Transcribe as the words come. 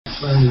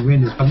slowly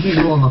renders. I'm doing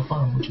it all on my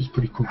phone, which is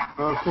pretty cool.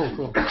 Oh,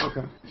 cool.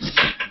 Okay.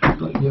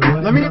 But yeah,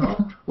 right Let me.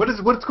 now,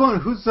 What's going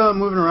on? Who's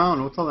moving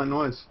around? What's all that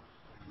noise?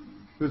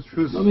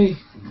 Who's? let me.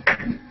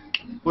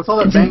 What's all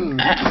that banging?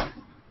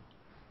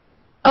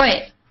 Oh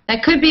wait,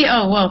 that could be.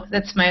 Oh well,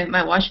 that's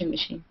my washing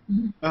machine.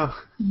 Oh.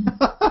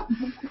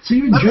 So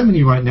you're in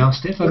Germany right now,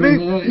 Steph. I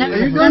mean, No,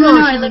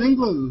 I live live in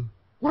England.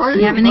 Where are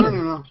you? Yeah, I'm in I England.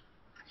 don't know.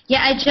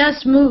 Yeah, I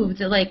just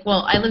moved.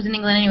 Well, I lived in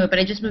England anyway, but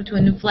I just moved to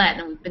a new flat,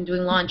 and we've been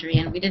doing laundry,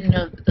 and we didn't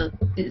know that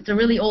it's a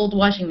really old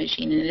washing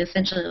machine, and it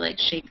essentially like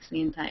shakes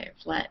the entire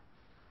flat.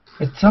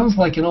 it sounds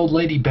like an old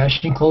lady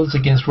bashing clothes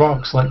against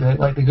rocks, like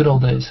the good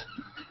old days.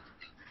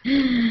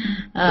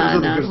 No,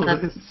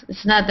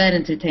 it's not that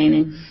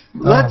entertaining.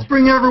 Let's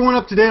bring everyone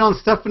up to date on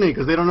Stephanie,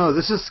 because they don't know.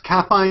 This is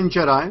Caffeine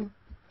Jedi.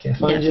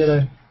 Caffeine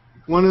Jedi.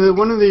 One of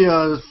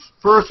the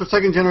first or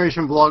second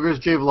generation vloggers,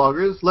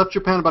 J-vloggers, left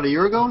Japan about a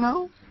year ago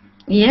now.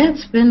 Yeah,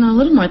 it's been a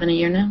little more than a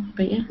year now,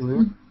 but yeah.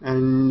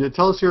 And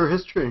tell us your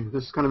history.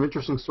 This is kind of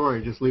interesting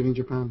story, just leaving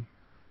Japan.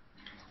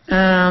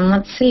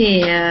 Let's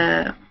see.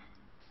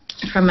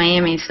 From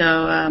Miami, so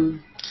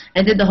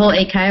I did the whole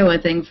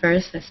Eikaiwa thing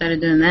first. I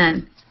started doing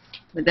that,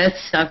 but that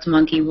sucked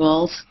monkey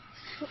balls.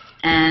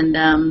 And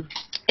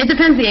it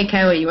depends the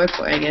Eikaiwa you work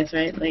for, I guess,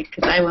 right? Like,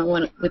 because I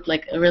went with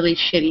like a really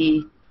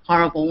shitty,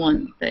 horrible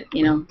one that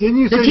Didn't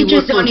you the say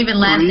teachers don't even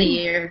last a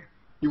year.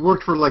 You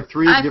worked for like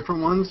three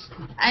different ones?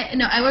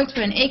 I worked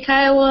for an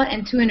Eikaiwa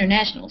and 2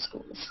 international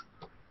schools.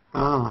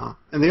 Ah,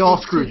 and they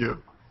all screwed you.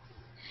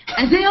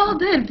 And they all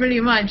did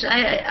pretty much.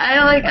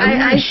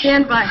 I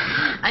stand by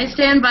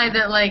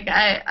that. Like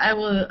I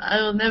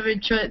will never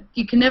trust.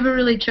 You can never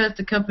really trust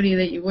the company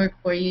that you work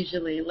for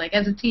usually. Like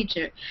as a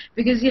teacher,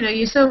 because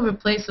you're so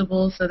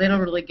replaceable, so they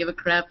don't really give a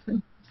crap.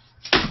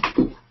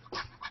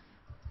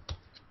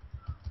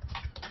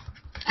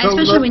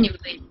 Especially when you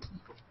leave.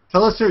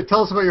 Tell us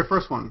about your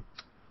first one.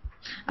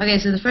 Okay,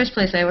 so the first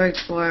place I worked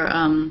for,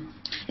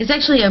 it's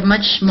actually a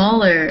much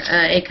smaller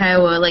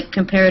Eikaiwa, like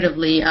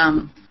comparatively.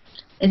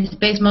 It's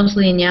based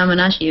mostly in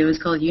Yamanashi. It was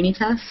called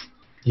Unitas.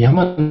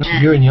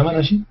 Yamanashi? You're in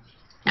Yamanashi?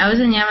 I was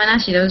in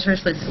Yamanashi. That was the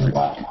first place.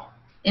 Wow.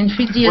 In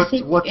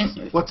Fujiyoshi.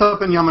 What's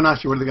up in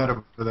Yamanashi? What do they got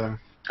over there?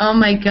 Oh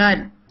my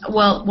God.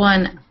 Well,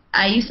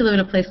 I used to live in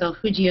a place called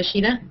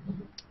Fujiyoshida,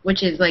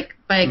 which is like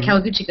by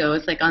Kawaguchiko.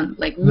 It's like on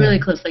really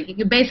close. Like you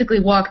could basically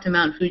walk to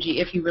Mount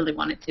Fuji if you really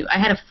wanted to. I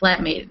had a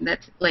flatmate, and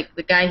that's like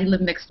the guy who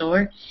lived next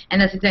door,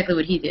 and that's exactly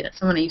what he did. That's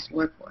someone I used to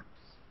work for.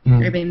 Or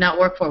maybe not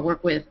work for,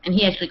 work with, and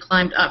he actually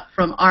climbed up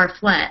from our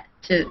flat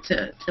to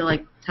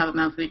like top of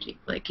Mount Fuji.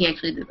 Like he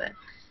actually did that.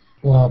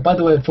 Well, by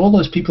the way, for all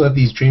those people who have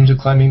these dreams of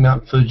climbing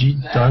Mount Fuji,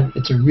 don't.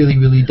 It's a really,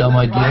 really dumb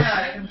idea.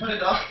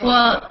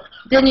 Well,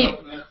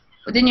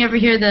 didn't you ever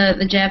hear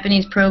the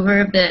Japanese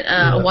proverb that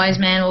a wise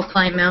man will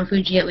climb Mount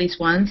Fuji at least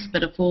once,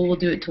 but a fool will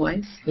do it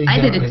twice? Exactly.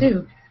 I did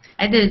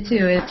it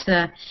too. It's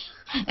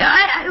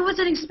it was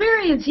an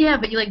experience, yeah,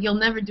 but you'll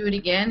never do it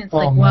again. It's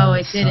like, wow,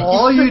 I did it.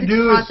 All you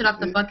do is cross it off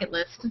the bucket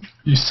list.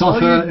 You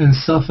suffer and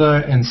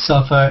suffer and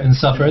suffer and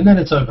suffer, and then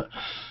it's over.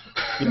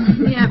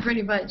 Yeah,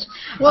 pretty much.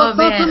 Well, it's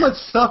not so much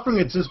suffering;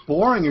 it's just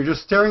boring. You're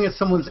just staring at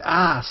someone's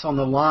ass on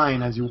the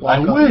line as you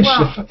walk up. I wish.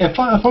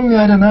 If only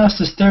I had an ass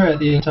to stare at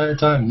the entire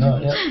time.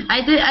 No, yeah. I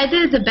did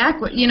it the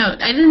backward.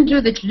 I didn't do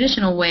it the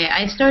traditional way.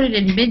 I started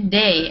at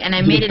midday, and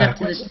I made it up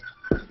to the.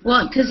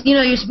 Well, because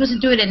you're supposed to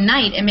do it at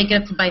night and make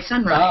it up to by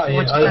sunrise. Oh,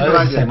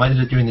 yeah. I did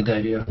it during the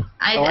day. Yeah.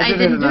 I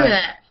didn't do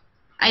that.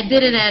 I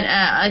did it at.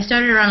 I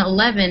started around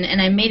 11, and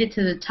I made it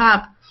to the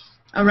top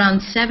around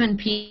 7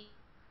 p.m.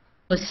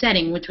 was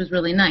setting, which was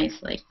really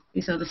nice. Like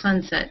you saw the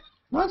sunset.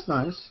 That's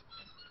nice.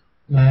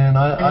 Man,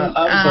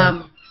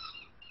 I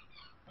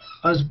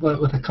was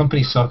with a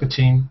company soccer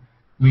team.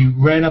 We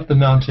ran up the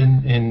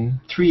mountain in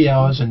 3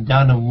 hours and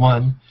down in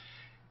 1.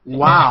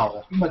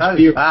 Wow, that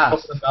is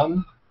fast.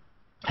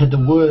 Had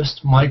the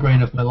worst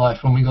migraine of my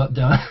life when we got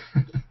down.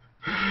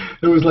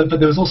 It was like, but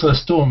there was also a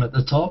storm at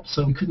the top,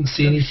 so we couldn't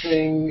see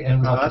anything, and it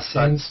was like a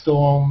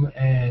sandstorm,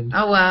 and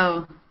oh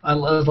wow. I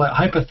was like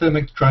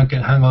hypothermic, drunk,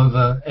 and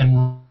hungover,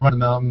 and run the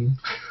mountain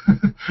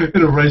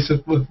in a race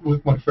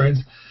with my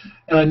friends,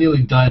 and I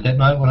nearly died that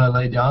night when I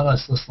lay down. I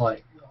was just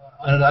like,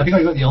 I think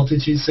I got the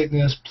altitude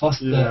sickness plus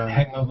the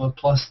hangover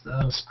plus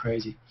it was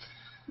crazy.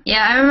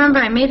 Yeah, I remember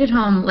I made it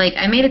home. Like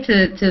I made it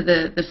to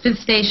the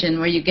 5th station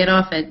where you get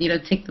off at.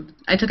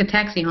 I took a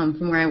taxi home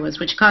from where I was,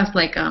 which cost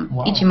like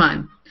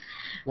Ichiman.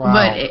 Wow.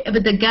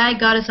 But the guy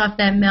got us off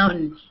that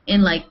mountain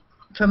in like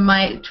from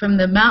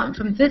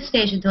 5th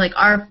station to like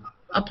our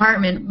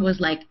apartment was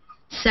like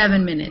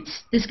 7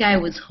 minutes. This guy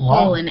was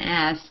hauling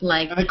ass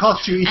like. And it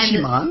cost you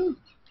Ichiman?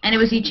 And it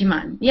was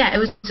Ichiman. Yeah, it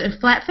was a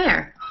flat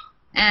fare,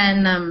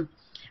 and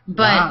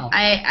But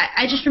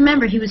I just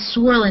remember he was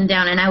swirling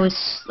down, and I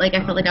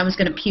felt like I was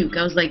gonna puke.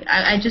 I was like,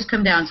 I just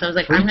come down, so I was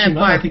like, I'm gonna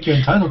barf. I think you're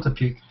entitled to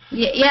puke.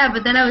 Yeah,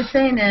 but then I was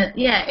saying that,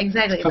 yeah,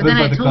 exactly. But then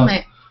I told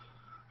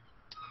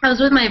I was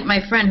with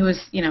my friend who was,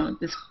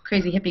 this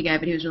crazy hippie guy,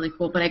 but he was really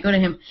cool. But I go to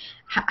him,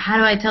 how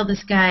do I tell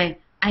this guy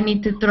I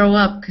need to throw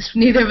up because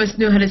neither of us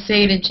knew how to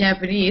say it in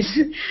Japanese.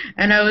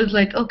 And I was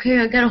like, okay,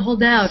 I gotta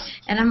hold out.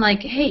 And I'm like,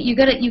 hey, you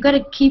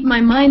gotta keep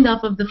my mind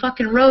off of the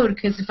fucking road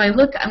because if I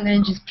look, I'm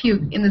gonna just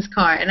puke in this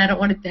car, and I don't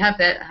want it to have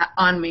that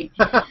on me.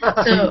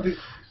 So.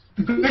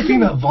 The great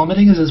thing about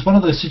vomiting is it's one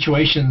of those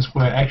situations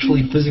where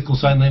actually physical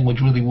sign language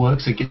really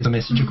works. It gets the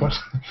message across.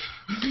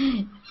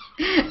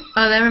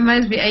 Oh, that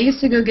reminds me. I used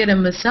to go get a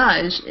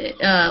massage,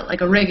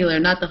 like a regular,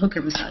 not the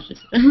hooker massages.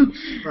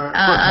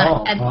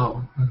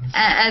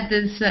 At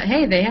this,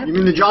 hey, they have. You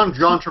mean the John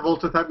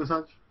Travolta type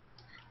massage?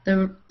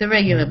 The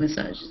regular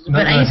massages.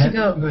 But I used to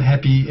go. No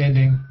happy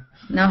ending.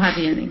 No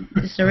happy ending.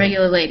 Just a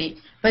regular lady.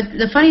 But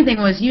the funny thing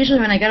was, usually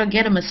when I go to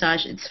get a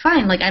massage, it's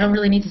fine. Like, I don't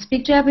really need to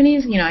speak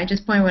Japanese. You know, I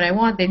just point what I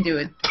want, they do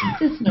it.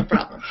 It's no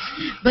problem.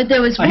 But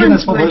there was I hear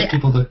that's what most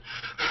people do.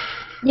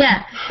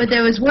 Yeah, but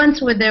there was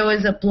once where there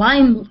was a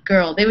blind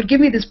girl. They would give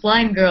me this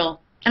blind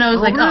girl. And I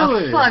was like,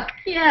 really? oh, fuck,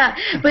 yeah.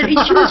 But she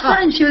was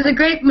fun. She was a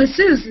great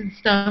masseuse and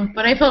stuff.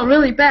 But I felt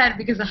really bad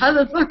because how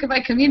the fuck am I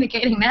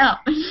communicating now?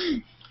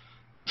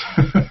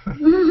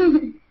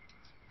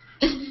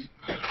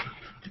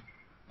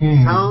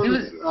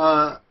 Sounds,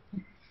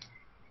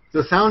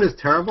 the sound is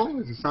terrible?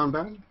 Does it sound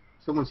bad?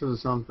 Someone says it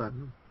sounds bad.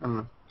 I don't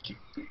know.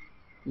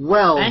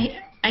 Well,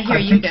 I hear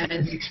you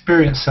guys. The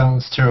experience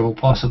sounds terrible,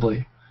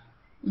 possibly.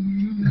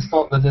 Mm-hmm. It's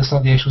not that that's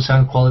not the actual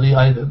sound quality.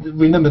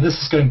 Remember, this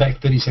is going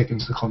back 30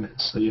 seconds, the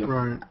comments. So yeah.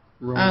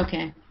 Right.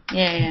 Okay.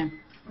 Yeah.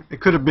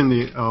 It could have been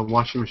the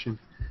washing machine.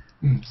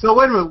 So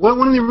wait a minute.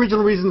 One of the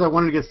original reasons I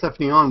wanted to get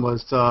Stephanie on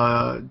was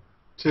to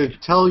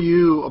tell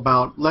you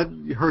about, let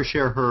her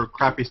share her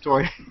crappy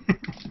story.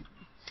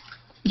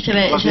 Should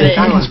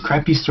I?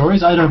 Crappy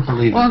stories? I don't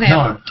believe it. Okay.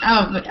 No.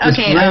 Oh,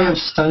 okay. This ray of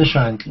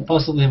sunshine can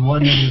possibly have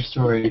one negative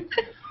story.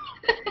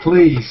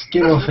 Please,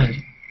 get off it.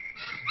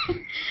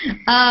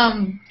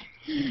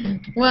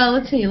 Well,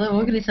 let's see.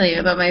 What can I tell you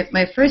about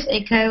my first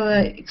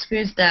Eikaiwa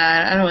experience?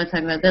 That I don't want to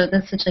talk about.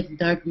 That's such like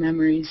dark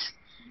memories.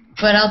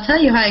 But I'll tell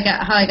you how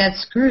I got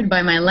screwed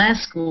by my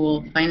last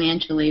school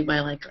financially by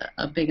like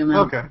a big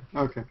amount.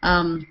 Okay.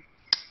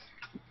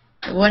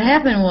 What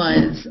happened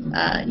was,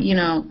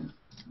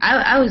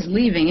 I was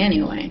leaving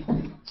anyway,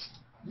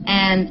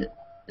 and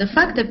the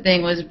fucked up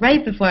thing was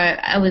right before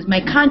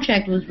my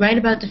contract was right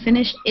about to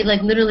finish. It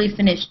like literally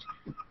finished.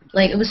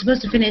 Like it was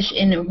supposed to finish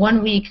in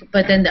 1 week,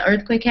 but then the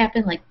earthquake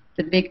happened, like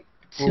the big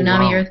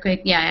tsunami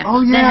earthquake. Yeah.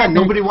 Oh yeah,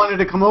 nobody wanted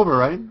to come over,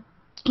 right?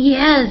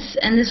 Yes,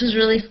 and this was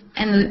really,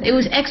 and it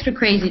was extra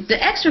crazy.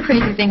 The extra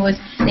crazy thing was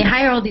they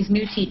hire all these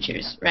new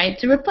teachers, right,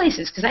 to replace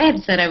us, because I had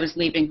said I was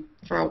leaving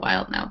for a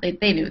while now. They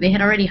knew. They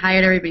had already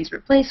hired everybody's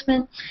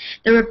replacement.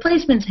 The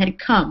replacements had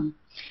come,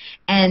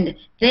 and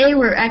they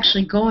were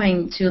actually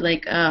going to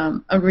like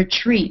a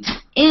retreat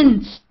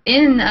in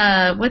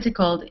what's it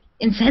called?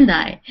 In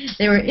Sendai.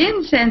 They were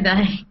in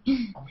Sendai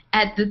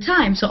at the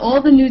time, so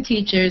all the new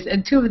teachers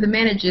and 2 of the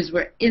managers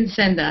were in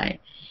Sendai.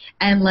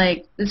 And,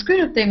 like, the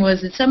screwed-up thing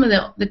was that some of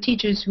the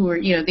teachers who were,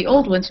 the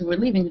old ones who were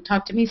leaving who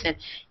talked to me said,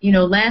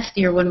 last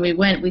year when we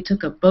went, we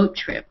took a boat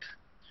trip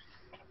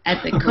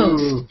at the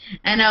coast.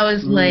 And I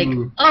was like,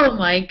 oh,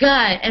 my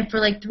God. And for,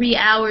 like, 3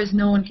 hours,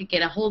 no one could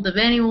get a hold of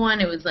anyone.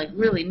 It was, like,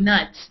 really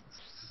nuts.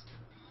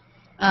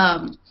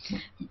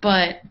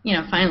 But,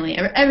 finally,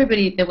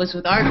 everybody that was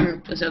with our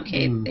group was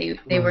okay.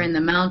 They were in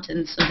the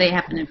mountains, so they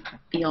happened to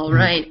be all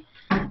right.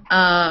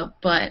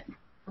 But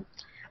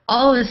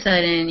all of a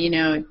sudden,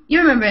 you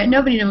remember,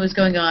 nobody knew what was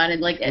going on,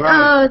 and like,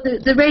 oh,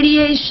 the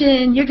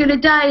radiation, you're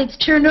gonna die, it's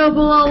Chernobyl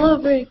all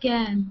over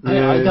again.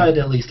 I died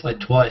at least like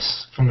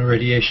twice from the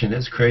radiation.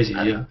 It's crazy,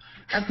 yeah.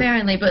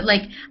 Apparently, but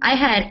like, I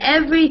had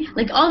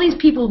all these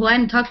people who I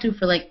hadn't talked to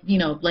for like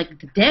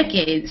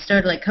decades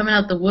started like coming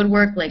out the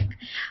woodwork, like,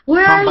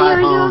 where are you? Are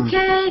you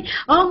okay?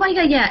 Oh my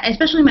God, yeah,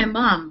 especially my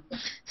mom.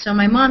 So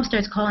my mom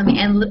starts calling me,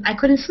 and I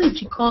couldn't sleep.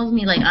 She calls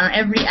me like on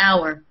every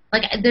hour.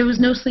 Like, there was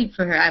no sleep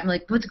for her. I'm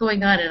like, what's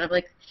going on? And I'm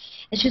like,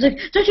 and she's like,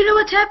 don't you know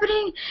what's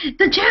happening?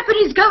 The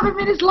Japanese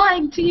government is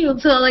lying to you.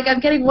 So, like, I'm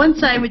getting one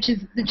side, which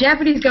is the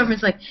Japanese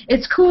government's like,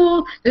 it's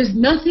cool, there's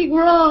nothing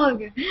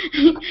wrong.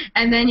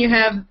 And then you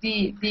have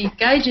the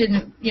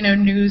Gaijin,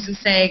 news is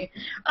saying,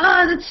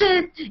 oh, that's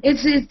it.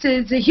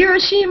 It's a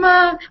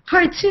Hiroshima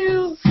Part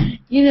 2,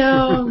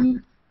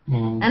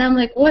 And I'm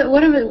like,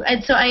 what am I?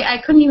 And so I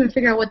couldn't even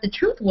figure out what the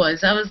truth was.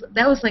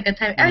 That was like a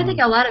time. I think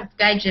a lot of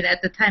gaijin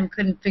at the time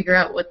couldn't figure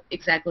out what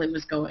exactly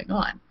was going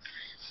on.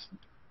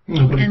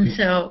 And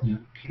so,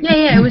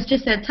 yeah, it was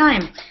just that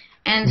time.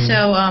 And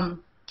so,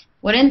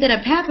 what ended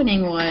up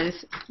happening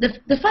was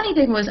the funny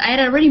thing was I had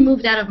already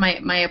moved out of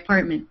my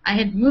apartment. I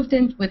had moved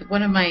in with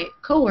one of my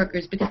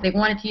coworkers because they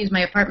wanted to use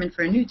my apartment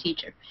for a new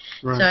teacher.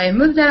 Right. So I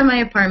moved out of my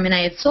apartment.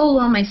 I had sold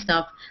all my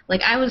stuff.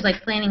 Like, I was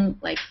like planning,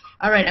 like,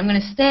 all right, I'm going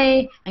to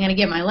stay, I'm going to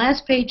get my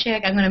last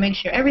paycheck, I'm going to make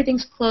sure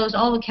everything's closed,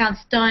 all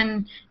accounts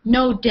done,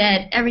 no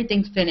debt,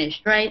 everything's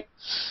finished, right?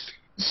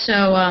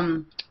 So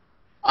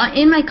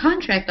in my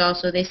contract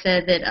also, they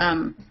said that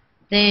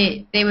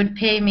they would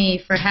pay me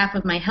for half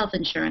of my health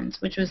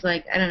insurance, which was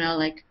like, I don't know,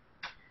 like,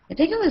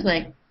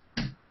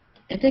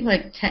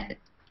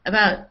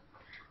 about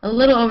a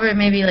little over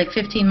maybe like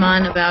 15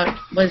 mon about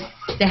was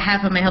the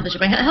half of my health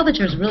insurance. My health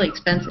insurance was really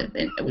expensive.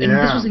 And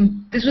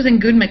this was in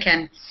Gunma,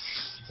 Ken.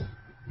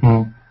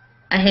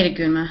 I hated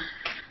Gunma.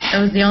 That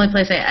was the only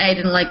place I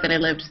didn't like that I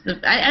lived.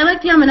 I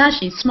liked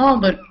Yamanashi, small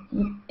but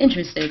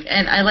interesting,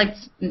 and I liked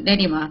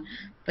Nerima,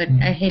 but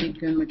I hated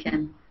Gunma,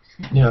 Ken.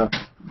 Yeah.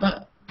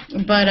 But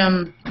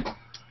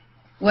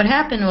what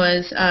happened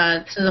was,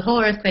 so the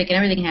whole earthquake and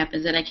everything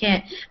happens, and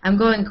I'm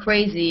going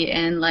crazy,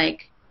 and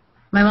like,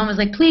 my mom was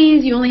like,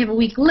 please, you only have a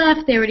week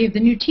left, they already have the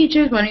new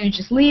teachers, why don't you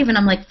just leave? And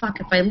I'm like, fuck,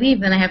 if I leave,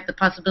 then I have the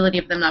possibility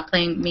of them not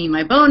paying me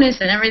my bonus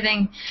and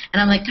everything.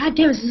 And I'm like, God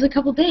damn, this is a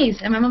couple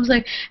days. And my mom's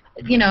like,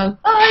 you know,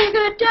 oh, you're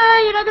going to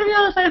die, you're not going to be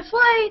able to find a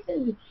flight.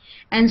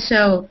 And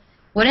so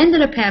what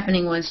ended up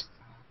happening was,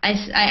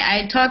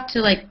 I talked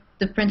to, like,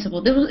 the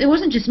principal. It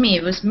wasn't just me,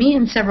 it was me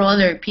and several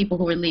other people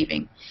who were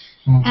leaving.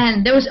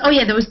 And there was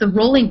the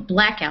rolling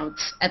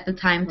blackouts at the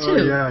time, too. Oh,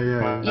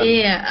 yeah.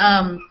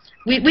 Yeah,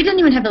 we didn't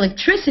even have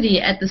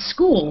electricity at the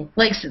school,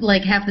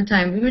 like half the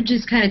time. We would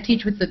just kind of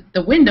teach with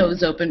the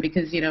windows open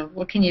because, you know,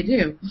 what can you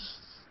do?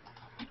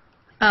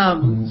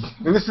 And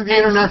this is the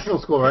international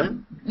school, right?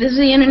 This is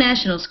the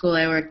international school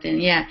I worked in,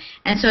 yeah.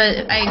 And so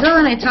I go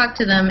and I talk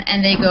to them,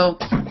 and they go,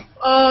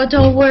 oh,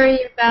 don't worry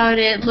about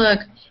it. Look,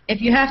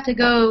 if you have to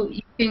go,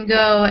 you can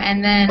go,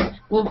 and then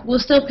we'll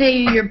still pay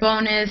you your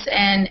bonus.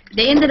 And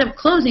they ended up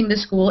closing the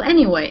school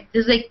anyway,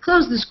 because they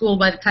closed the school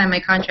by the time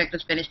my contract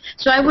was finished.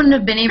 So I wouldn't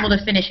have been able to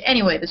finish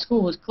anyway. The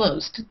school was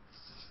closed.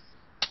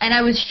 And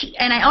I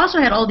also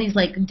had all these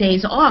like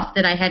days off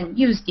that I hadn't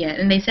used yet,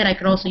 and they said I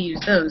could also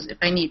use those if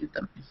I needed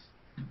them.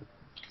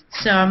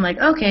 So I'm like,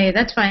 okay,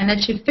 that's fine. That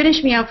should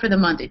finish me out for the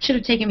month. It should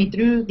have taken me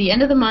through the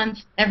end of the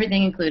month,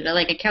 everything included.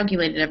 I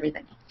calculated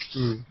everything.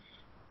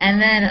 And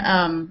then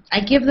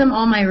I give them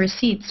all my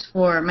receipts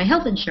for my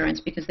health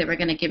insurance because they were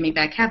going to give me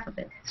back half of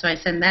it. So I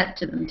send that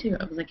to them, too.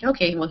 I was like,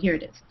 okay, well, here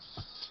it is.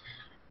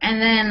 And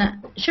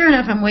then, sure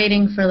enough, I'm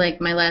waiting for, like,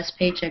 my last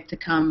paycheck to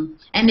come.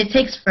 And it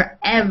takes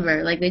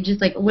forever. Like, they just,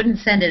 like, wouldn't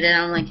send it.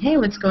 And I'm like, hey,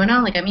 what's going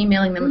on? Like, I'm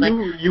emailing them. Like,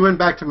 you went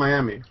back to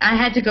Miami. I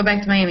had to go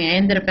back to Miami. I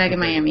ended up back in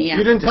Miami, yeah.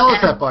 You didn't tell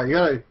us that part. You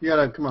gotta,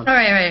 come on. All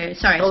right.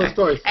 Sorry. Tell the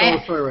story. Tell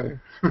the story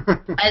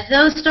right.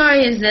 Those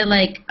stories that,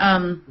 like,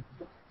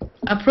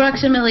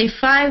 approximately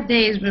 5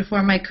 days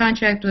before my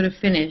contract would have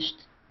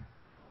finished,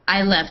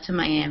 I left to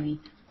Miami.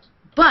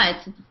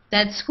 But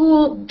that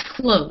school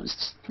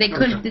closed. They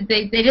couldn't.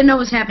 They didn't know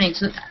what was happening,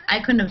 so I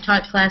couldn't have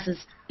taught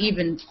classes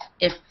even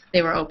if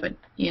they were open.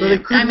 You know? They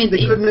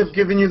couldn't have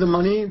given you the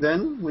money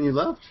then when you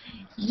left?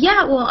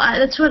 Yeah, well,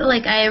 that's what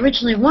I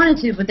originally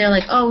wanted to, but they're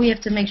like, oh, we have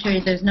to make sure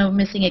there's no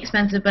missing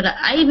expenses. But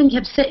I even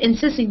kept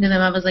insisting to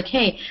them. I was like,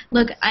 hey,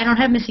 look, I don't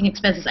have missing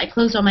expenses. I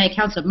closed all my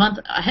accounts a month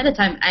ahead of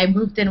time. I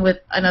moved in with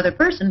another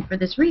person for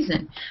this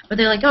reason. But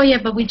they're like, oh, yeah,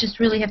 but we just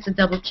really have to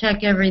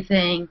double-check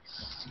everything.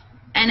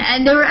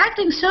 And they were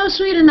acting so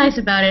sweet and nice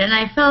about it, and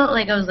I felt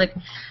like I was like,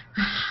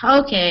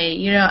 okay,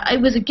 you know, I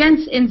was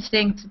against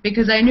instinct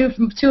because I knew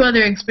from 2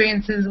 other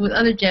experiences with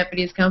other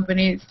Japanese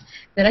companies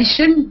that I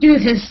shouldn't do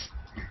this.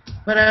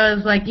 But I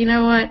was like, you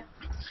know what?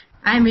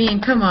 I mean,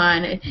 come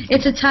on.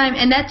 It's a time,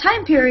 and that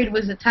time period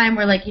was a time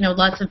where, like, you know,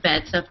 lots of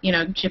bad stuff. You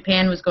know,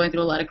 Japan was going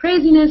through a lot of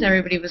craziness.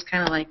 Everybody was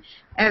kind of like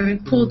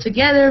pulled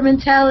together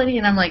mentality,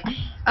 and I'm like,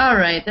 all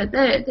right,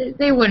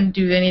 they wouldn't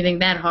do anything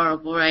that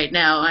horrible right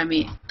now. I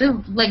mean,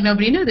 like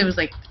nobody knew. There was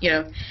like, you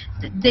know,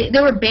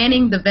 they were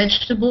banning the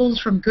vegetables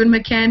from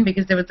Gunma-ken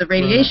because there was the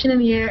radiation in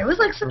the air. It was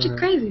like such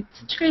crazy.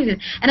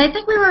 And I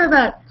think we were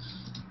about,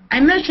 I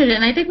measured it,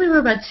 and I think we were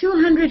about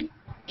 200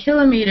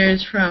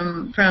 kilometers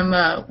from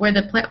where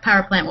the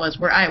power plant was,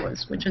 where I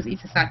was, which was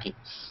Isesaki,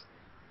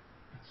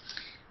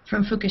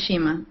 from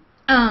Fukushima.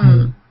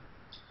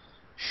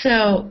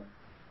 So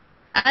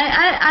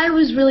I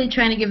was really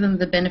trying to give them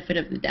the benefit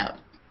of the doubt.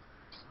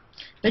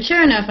 But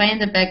sure enough, I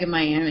ended up back in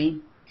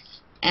Miami,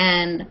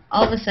 and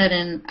all of a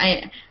sudden,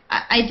 I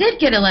did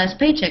get a last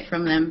paycheck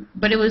from them,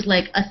 but it was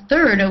like a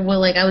third of what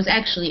like I was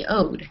actually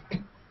owed.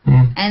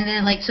 And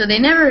then like, so they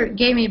never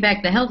gave me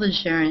back the health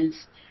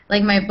insurance.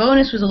 Like my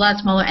bonus was a lot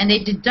smaller, and they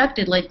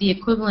deducted like the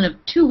equivalent of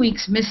 2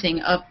 weeks missing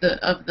of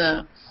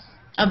the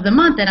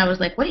month. And I was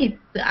like, wait,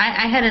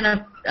 I had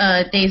enough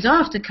days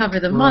off to cover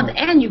the month,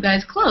 and you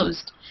guys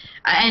closed,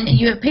 and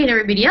you have paid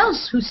everybody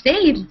else who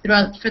stayed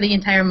for the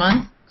entire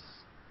month,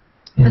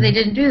 but they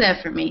didn't do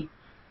that for me.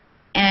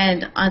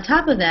 And on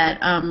top of that,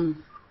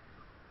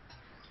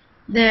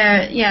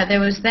 there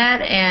was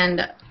that,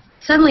 and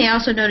suddenly I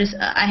also noticed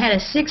I had a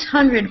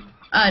 $600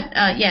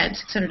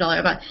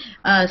 about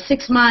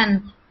 6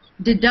 month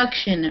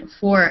deduction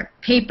for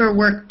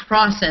paperwork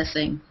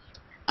processing.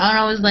 And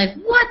I was like,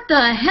 what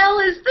the hell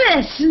is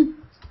this?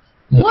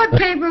 What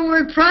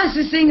paperwork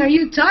processing are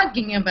you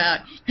talking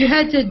about? You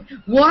had to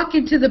walk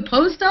into the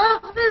post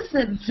office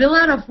and fill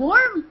out a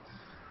form?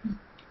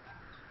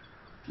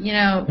 You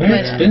know,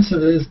 very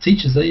expensive as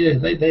teachers.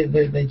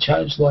 They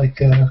charge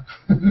like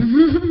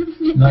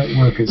night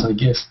workers, I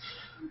guess.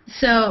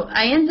 So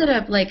I ended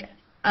up like,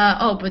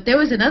 but there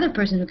was another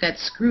person who got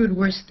screwed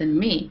worse than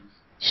me.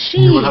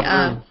 She,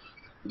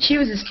 she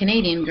was this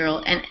Canadian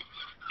girl, and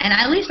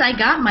at least I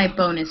got my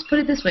bonus. Put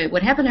it this way,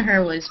 what happened to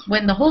her was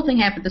when the whole thing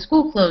happened, the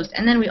school closed,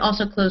 and then we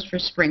also closed for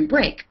spring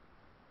break.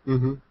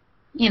 Mm-hmm.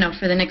 You know,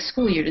 for the next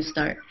school year to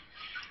start.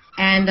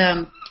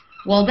 And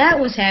while that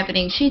was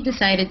happening, she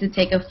decided to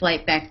take a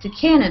flight back to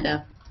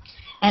Canada.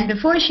 And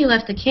before she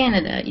left to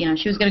Canada, you know,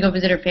 she was going to go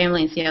visit her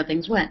family and see how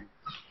things went.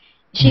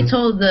 She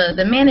told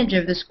the manager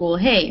of the school,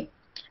 hey,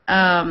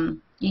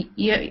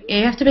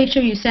 you have to make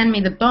sure you send me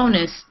the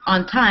bonus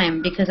on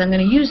time because I'm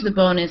going to use the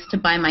bonus to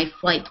buy my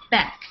flight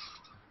back.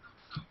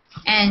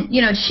 And,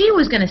 you know, she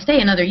was going to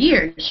stay another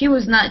year. She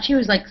was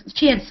like,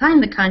 she had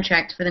signed the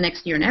contract for the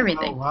next year and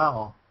everything. Oh,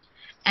 wow.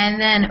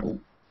 And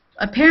then,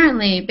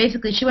 apparently,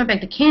 basically, she went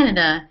back to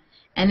Canada,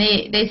 and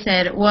they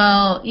said,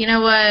 well, you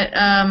know what,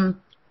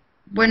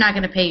 we're not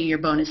going to pay you your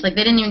bonus. Like,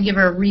 they didn't even give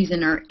her a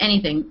reason or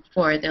anything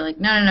for it. They're like,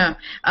 no.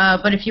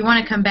 But if you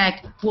want to come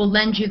back, we'll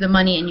lend you the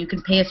money, and you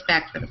can pay us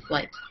back for the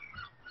flight.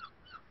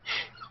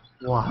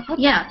 What?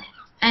 Yeah.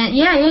 And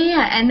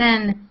yeah. And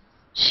then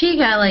she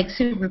got, like,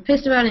 super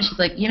pissed about it, and she's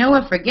like, you know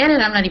what, forget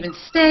it, I'm not even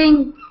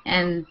staying.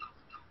 And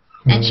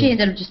she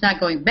ended up just not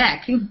going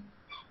back.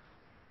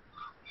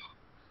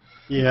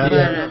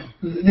 Yeah.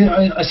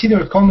 I see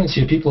there are comments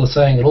here. People are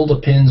saying it all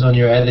depends on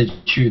your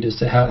attitude as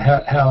to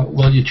how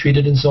well you're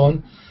treated and so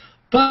on.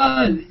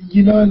 But,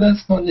 you know,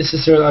 that's not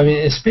necessarily, I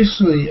mean,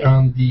 especially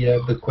around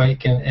the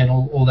quake and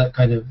all that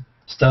kind of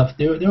stuff.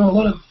 There are a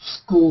lot of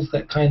schools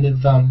that kind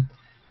of,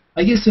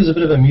 I guess there's a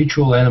bit of a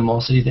mutual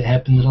animosity that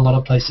happened in a lot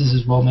of places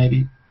as well,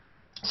 maybe.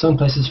 Some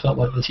places felt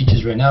like the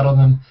teachers ran out on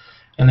them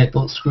and they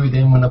thought, screw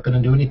them, we're not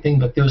going to do anything.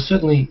 But there was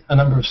certainly a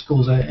number of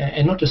schools,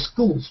 and not just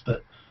schools,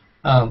 but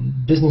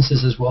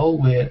businesses as well,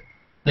 where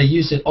they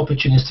used it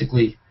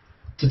opportunistically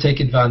to take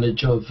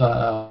advantage of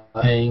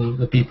paying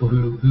the people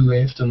who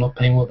left or not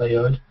paying what they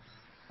owed.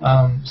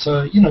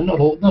 So, you know,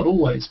 not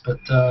always, but,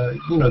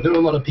 you know, there are a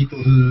lot of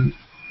people who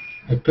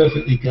had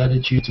perfectly good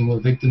attitudes and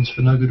were victims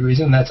for no good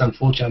reason. That's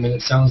unfortunate. I mean,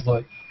 it sounds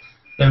like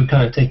they were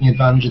kind of taking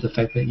advantage of the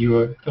fact that you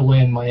were away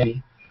in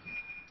Miami,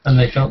 and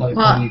they felt like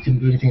you couldn't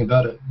do anything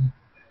about it.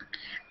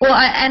 Well,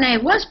 I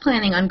was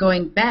planning on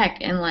going back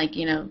and, like,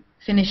 you know,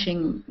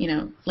 finishing, you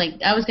know, like,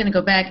 I was going to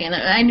go back, and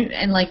I knew,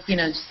 and, like, you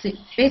know,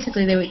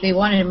 basically they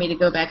wanted me to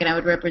go back and I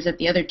would represent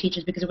the other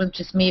teachers because it wasn't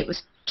just me, it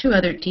was 2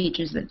 other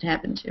teachers that it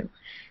happened to.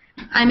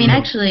 I mean,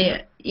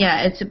 actually,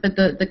 yeah, but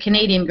the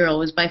Canadian girl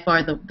was by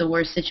far the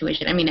worst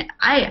situation. I mean,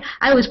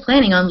 I was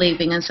planning on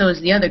leaving, and so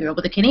was the other girl,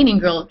 but the Canadian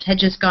girl had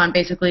just gone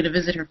basically to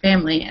visit her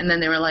family, and then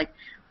they were like,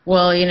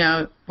 well, you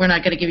know, we're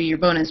not going to give you your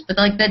bonus. But,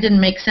 like, that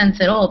didn't make sense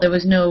at all. There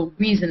was no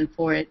reason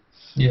for it.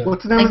 Yeah.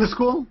 What's the name of the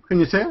school? Can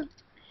you say it?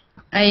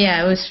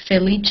 Yeah, it was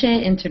Felice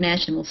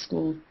International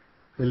School.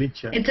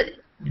 Felice.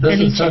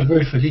 Doesn't sound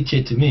very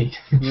Felice to me.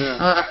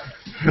 Yeah.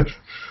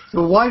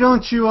 So why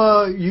don't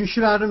you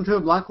should add him to a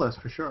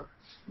blacklist for sure.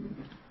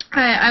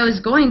 I was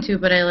going to,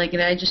 but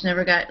I just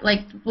never got,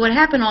 like, what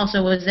happened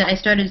also was that I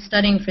started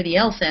studying for the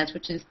LSATs,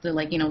 which is the,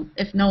 like, you know,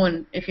 if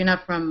you're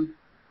not from,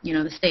 you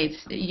know, the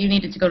States, you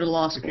needed to go to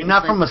law school. If you're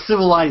not from a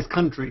civilized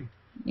country.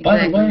 Exactly.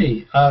 By the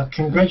way,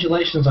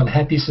 congratulations on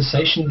Happy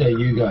Cessation Day,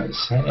 you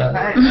guys. Happy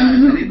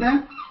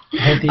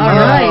Happy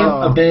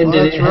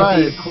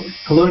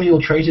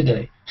Colonial Traitor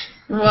Day.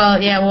 Well,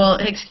 yeah, well,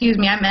 excuse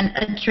me, I meant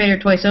a traitor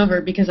twice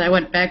over because I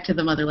went back to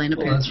the motherland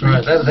apparently.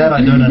 Well, that's right. That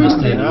I don't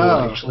understand at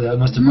all, actually. I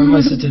must have,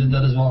 my sister did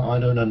that as well. I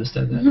don't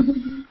understand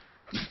that.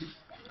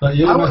 But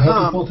yeah,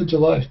 happy 4th of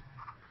July.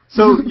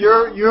 So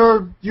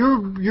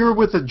you're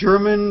with a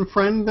German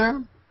friend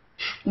there?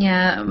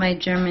 Yeah, my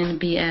German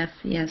BF,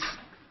 yes.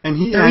 And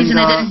the reason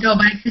I didn't go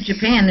back to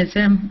Japan is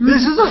him.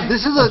 Let's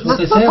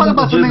talk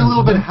about something a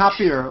little bit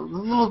happier,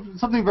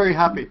 something very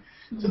happy.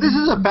 So this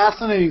is a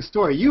fascinating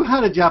story. You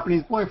had a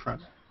Japanese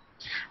boyfriend.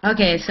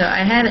 Okay, so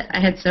I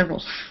had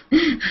several.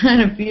 I had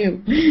a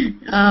few.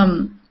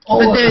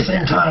 All at the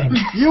same time.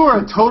 You were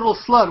a total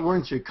slut,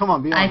 weren't you? Come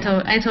on, be honest.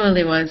 I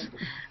totally was.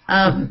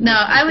 No,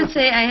 I would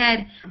say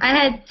I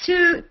had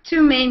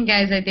two main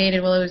guys I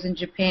dated while I was in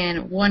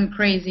Japan. One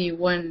crazy,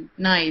 one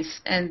nice,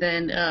 and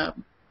then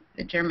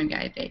the German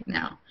guy I date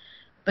now.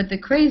 But the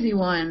crazy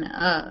one,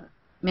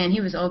 man,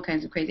 he was all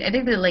kinds of crazy. I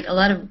think that, like, a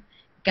lot of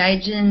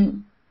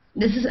gaijin,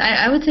 this is,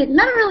 I would say,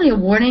 not really a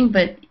warning,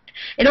 but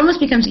it almost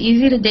becomes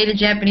easy to date a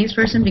Japanese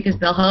person because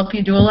they'll help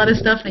you do a lot of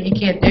stuff that you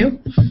can't do.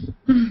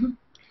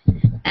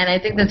 And I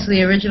think that's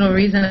the original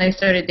reason I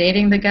started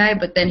dating the guy,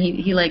 but then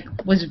he like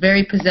was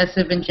very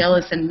possessive and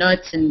jealous and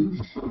nuts, and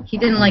he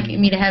didn't like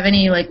me to have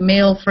any like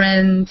male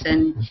friends,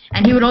 and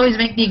he would always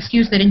make the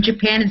excuse that in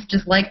Japan it's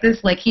just like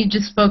this, like he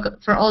just spoke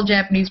for all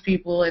Japanese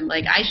people and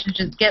like I should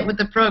just get with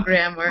the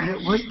program. Or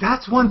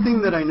that's one thing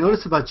that I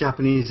notice about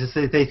Japanese is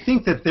they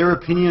think that their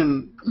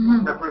opinion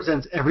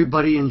represents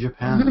everybody in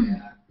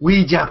Japan.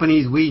 We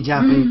Japanese,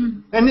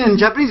 and in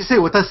Japanese you say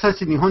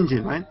 "watashi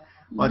Nihonjin," right?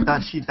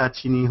 Watashi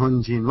tachi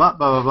Nihonjin, blah,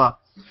 blah, blah.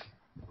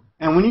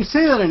 And when you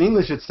say that in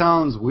English, it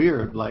sounds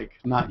weird, like,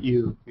 not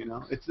you, you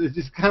know? It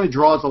just kind of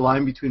draws a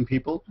line between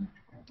people.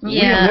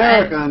 Yeah. We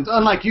Americans,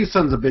 unlike you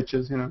sons of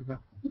bitches, you know.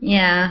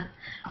 Yeah,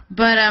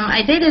 but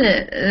I dated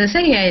the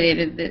second guy I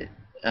dated.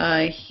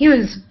 He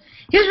was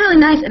really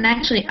nice, and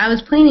actually I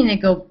was planning to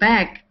go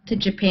back to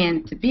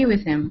Japan to be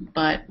with him,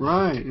 but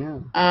Right, yeah.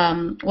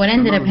 what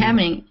ended up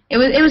happening, it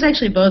was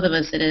actually both of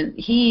us that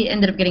he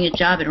ended up getting a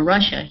job in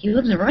Russia. He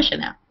lives in Russia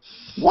now.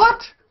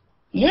 What?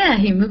 Yeah,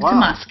 he moved to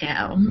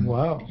Moscow.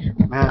 Wow.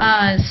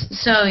 Man.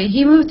 So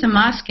he moved to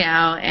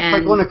Moscow, and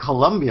It's like going to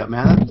Colombia,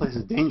 man. That place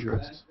is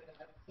dangerous.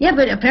 yeah,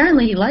 but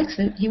apparently he likes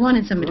it. He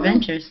wanted some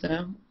adventure, so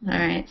all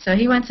right. So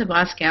he went to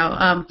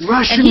Moscow.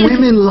 Russian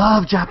women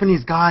love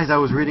Japanese guys. I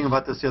was reading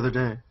about this the other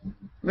day.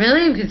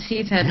 Really? Because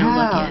he's had no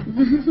luck yet.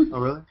 Oh,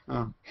 really?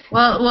 Oh.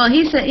 Well,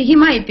 he said he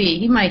might be.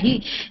 He might.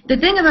 The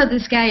thing about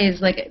this guy is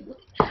like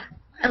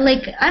I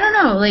don't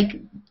know, like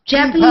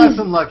Japanese. He's had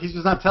some luck. He's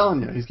just not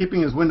telling you. He's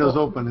keeping his windows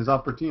open, his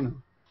opportunity.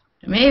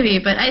 Maybe,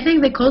 but I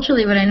think that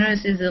culturally, what I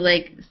noticed is that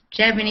like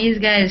Japanese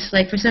guys,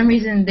 like for some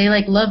reason, they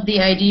like love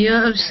the idea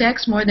of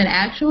sex more than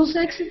actual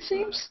sex. It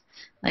seems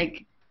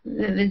like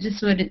they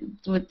just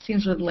what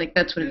seems like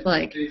that's what it's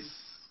like.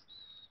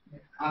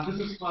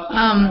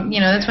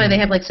 That's why they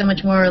have like so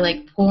much more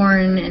like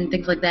porn and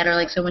things like that are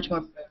like so much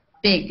more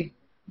big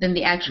than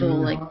the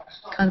actual like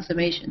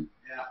consummation.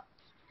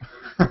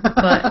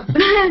 But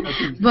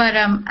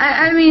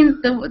I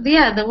mean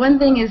the one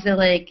thing is that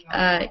like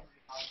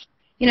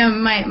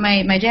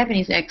my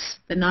Japanese ex,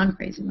 the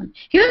non-crazy one,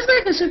 he was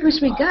like a super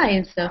sweet guy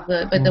and stuff,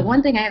 but the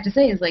one thing I have to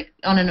say is like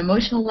on an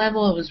emotional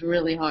level it was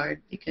really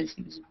hard because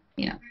he was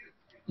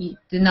he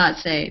did not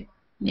say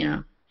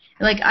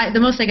like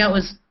the most I got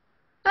was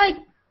I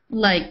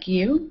like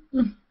you.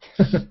 In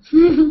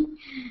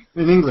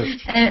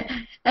English.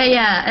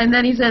 Yeah, and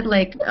then he said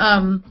like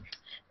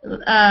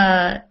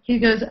he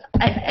goes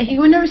he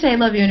would never say I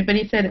love you, but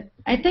he said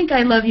I think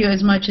I love you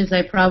as much as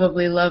I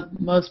probably love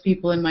most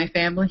people in my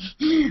family.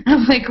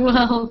 I'm like,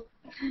 well,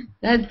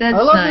 that's I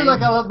love nice. you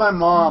like I love my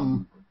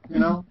mom,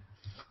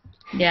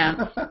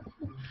 Yeah.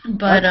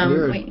 But that's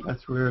weird.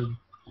 That's weird.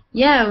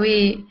 Yeah,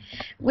 we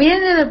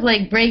ended up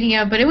like breaking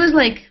up, but it wasn't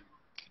like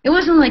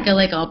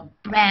a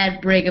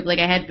bad breakup like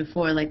I had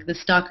before, like the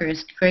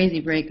stalker's crazy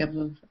breakup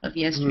of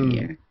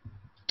yesteryear.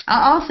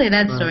 I'll say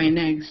that story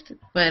next,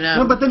 but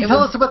no, but then tell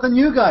us about the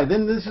new guy.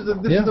 Then this is the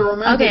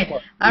romantic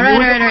part. All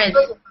right.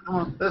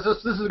 This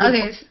is a good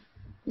Okay,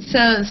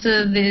 so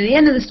the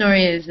end of the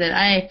story is that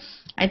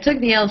I took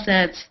the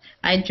LSATs,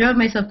 I drove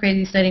myself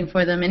crazy studying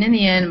for them, and in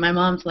the end, my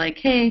mom's like,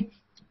 hey,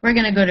 we're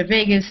gonna go to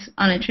Vegas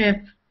on a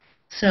trip,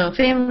 so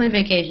family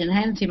vacation. I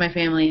hadn't seen my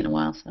family in a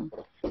while, so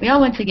we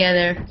all went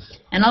together,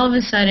 and all of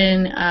a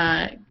sudden,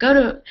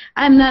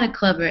 I'm not a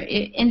clubber.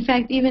 In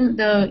fact, even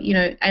though,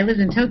 I lived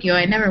in Tokyo,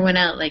 I never went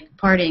out, like,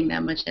 partying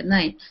that much at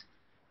night.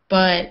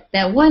 But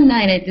that one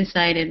night I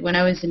decided when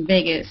I was in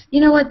Vegas, you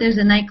know what, there's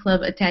a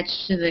nightclub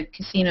attached to the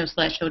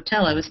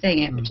casino/hotel I was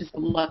staying at, which is the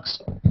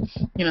Luxor,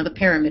 the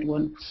Pyramid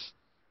one.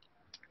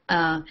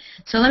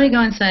 So let me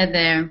go inside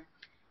there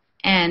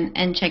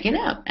and check it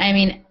out. I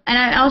mean, and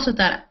I also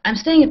thought, I'm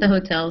staying at the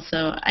hotel,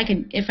 so I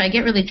can, if I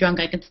get really drunk,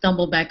 I can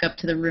stumble back up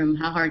to the room.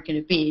 How hard can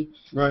it be?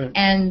 Right.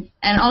 And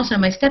also,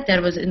 my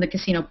stepdad was in the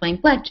casino playing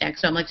blackjack,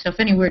 so I'm like, so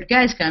if any weird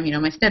guys come,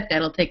 my stepdad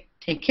will take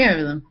care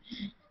of them.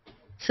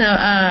 So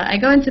I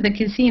go into the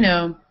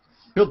casino.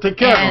 He'll take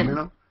care of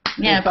them,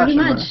 Yeah, pretty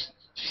much.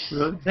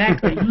 Really?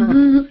 Exactly.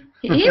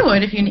 He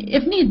would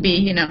if need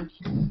be,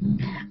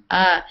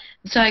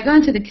 So I go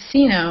into the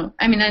casino.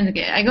 I mean,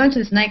 I go into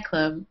this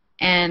nightclub.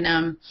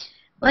 And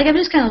like I'm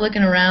just kind of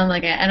looking around,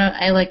 like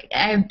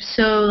I'm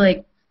so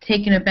like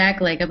taken aback,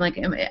 like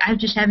I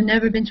just have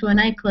never been to a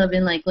nightclub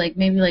in like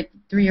maybe like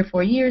 3 or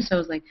 4 years. So I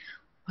was like,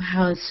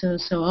 wow, it's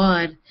so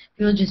odd.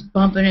 People just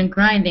bumping and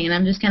grinding, and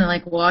I'm just kind of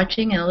like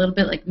watching and a little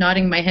bit like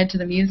nodding my head to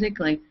the music,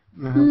 like.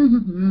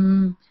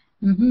 And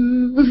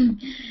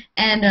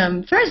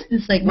first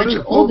it's like much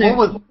older.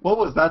 What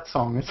was that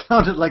song? It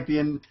sounded like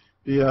the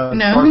Star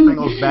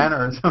Spangled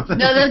Banner or something.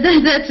 No,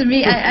 that's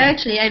me.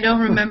 I don't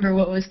remember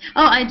what was.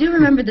 Oh, I do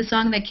remember the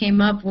song that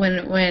came up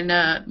when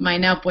my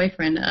now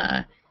boyfriend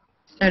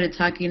started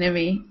talking to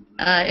me.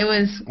 It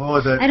was. What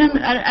was it? I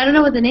don't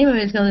know what the name of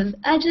it is called.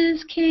 I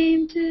just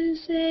came to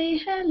say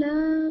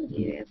hello. Do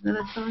you guys know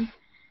that song?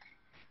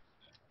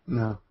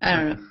 No. I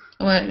don't know.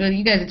 Well,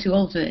 you guys are too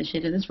old for that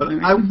shit at this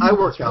point. Right? I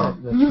work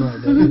out. That's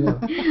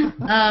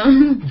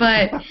right.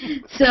 But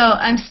so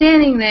I'm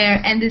standing there,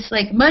 and this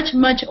like much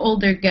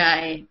older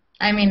guy.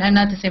 I mean,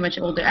 not to say much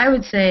older. I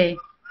would say,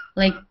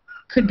 like,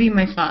 could be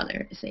my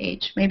father's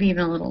age, maybe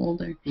even a little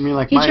older. You mean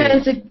like he my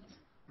tries age?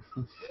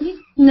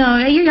 No,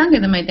 you're younger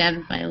than my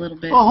dad by a little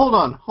bit. Oh, hold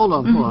on.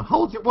 How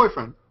old's your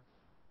boyfriend?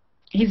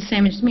 He's the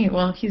same age as me.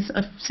 Well, he's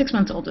 6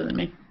 months older than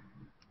me.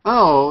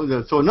 Oh,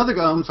 so another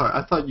guy. I'm sorry.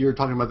 I thought you were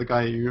talking about the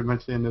guy you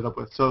eventually ended up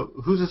with. So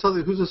who's this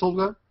old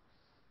guy?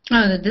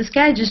 Oh, this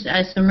guy just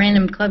some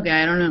random club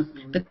guy. I don't know,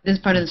 but this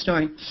is part of the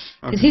story.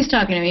 Because he's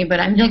talking to me, but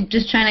I'm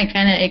just trying to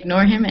kind of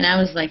ignore him. And I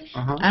was like,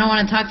 I don't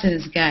want to talk to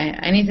this guy.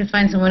 I need to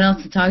find someone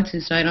else to talk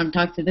to, so I don't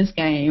talk to this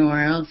guy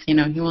anymore. Else, he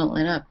won't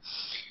let up.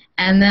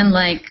 And then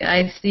like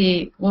I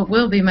see what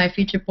will be my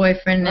future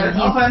boyfriend, and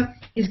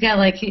he's got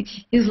like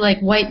his like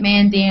white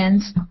man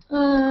dance.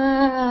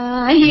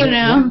 You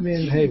know.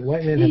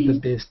 White men have the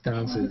best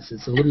dances.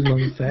 It's a little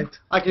known fact.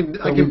 I can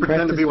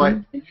pretend to be white.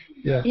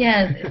 Yeah.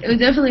 Yeah, it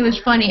definitely was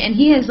funny, and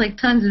he has like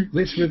tons of.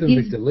 Let's rhythm,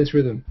 Victor. Let's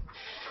rhythm.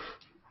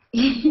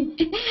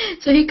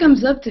 So he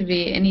comes up to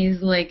me and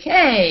he's like,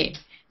 "Hey,"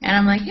 and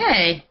I'm like,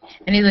 "Hey,"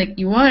 and he's like,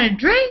 "You want a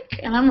drink?"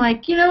 And I'm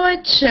like, "You know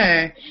what?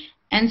 Sure."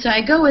 And so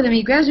I go with him.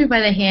 He grabs me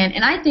by the hand,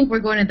 and I think we're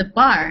going to the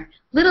bar.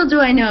 Little do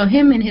I know,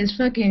 him and his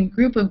fucking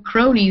group of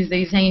cronies that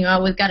he's hanging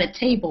out with got a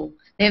table.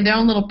 They have their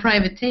own little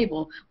private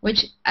table,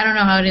 which I don't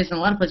know how it is in a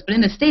lot of places, but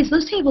in the States,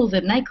 those tables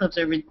at nightclubs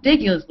are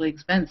ridiculously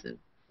expensive.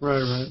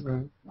 Right.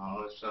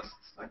 No, it's just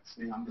like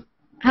 300.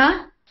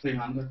 Huh?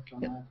 300.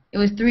 It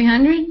was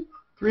 $300?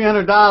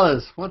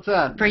 $300. What's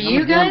that? For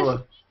you guys?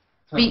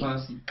 Per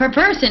person. Per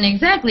person,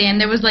 exactly. And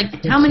there was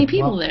like, how many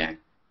people there?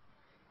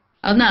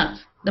 Enough.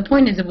 The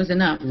point is it was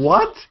enough.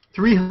 What?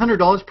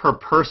 $300 per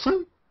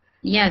person?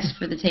 Yes,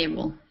 for the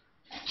table.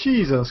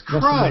 Jesus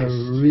Must have been Christ.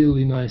 a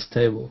really nice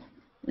table.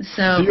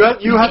 So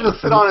you had to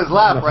sit on his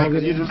lap, right?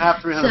 Because you didn't have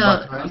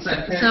 $300, Once right?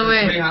 I paid So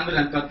wait. 300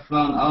 and got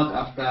thrown out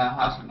after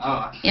half an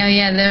hour.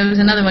 Yeah, there was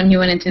another one he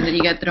went into that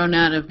he got thrown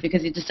out of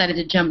because he decided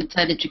to jump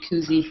inside a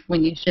jacuzzi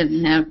when you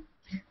shouldn't have.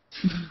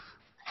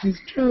 He's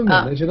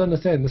German. They should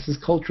understand. This is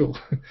cultural.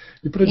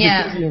 You put a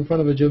jacuzzi in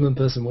front of a German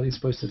person. What are you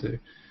supposed to do?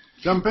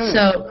 Jump in.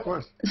 So, of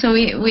course. So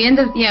we end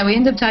up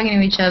talking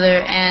to each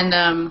other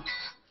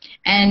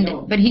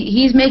but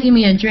he's making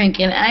me a drink,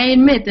 and I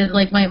admit that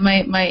like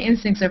my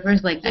instincts are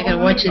first like I gotta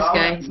watch this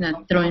guy. He's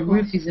not throwing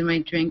roofies in my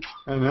drink.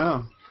 I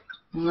know.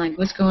 I'm like,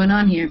 what's going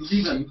on here?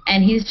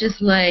 And he's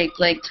just like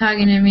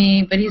talking to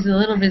me, but he's a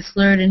little bit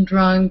slurred and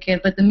drunk,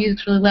 but the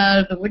music's really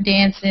loud, but we're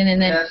dancing,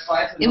 and then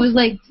it was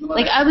like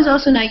I was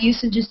also not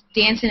used to just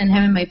dancing and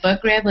having my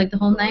butt grabbed like the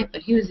whole night,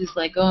 but he was just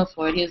like going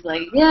for it. He was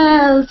like,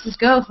 yeah, let's just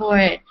go for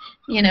it,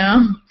 you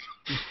know.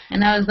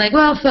 And I was like,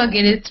 well, fuck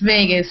it, it's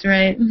Vegas,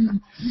 right?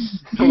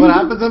 So what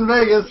happens in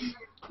Vegas?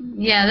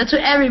 Yeah, that's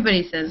what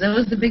everybody says. That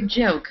was the big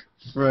joke.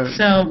 Right.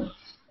 So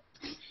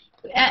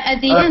at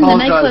the end, the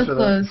nightclub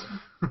closed.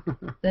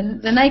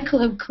 The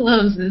nightclub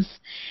closes,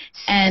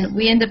 and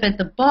we end up at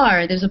the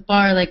bar. There's a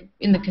bar like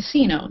in the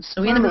casino,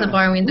 so we end up at the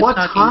bar and we end up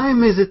talking. What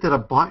time is it that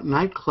a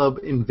nightclub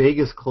in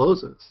Vegas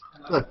closes?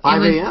 Like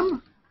 5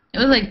 a.m.? It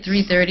was like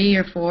 3:30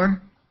 or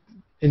 4.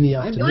 In the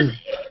afternoon.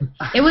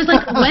 It was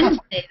like a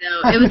Wednesday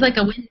though. It was like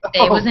a Wednesday.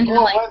 It wasn't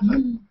even like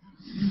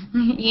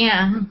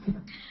yeah.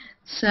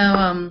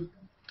 So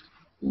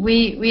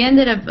we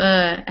ended up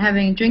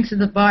having drinks at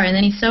the bar, and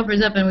then he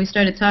sobers up and we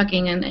started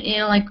talking, and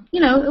it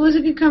was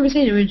a good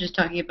conversation. We were just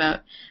talking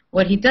about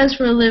what he does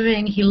for a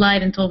living. He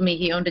lied and told me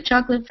he owned a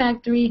chocolate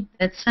factory.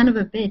 That son of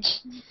a bitch.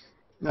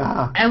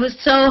 I was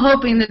so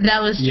hoping that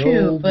was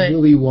true, but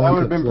Willy Wonka that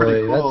would have been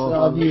pretty ploy.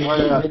 cool. That's used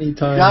many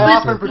times. Yeah, I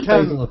often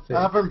pretend.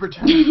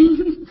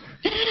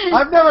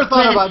 I've never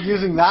thought about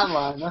using that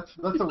line.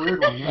 That's a weird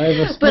one. I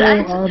have a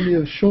small army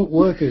of short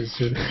workers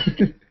who...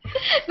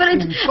 But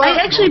I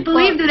actually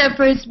believed it at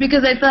first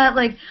because I thought,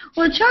 like,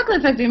 well, a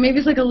chocolate factory, maybe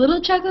it's like a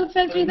little chocolate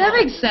factory. That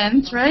makes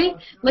sense, right?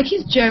 Like,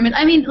 he's German.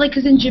 I mean, like,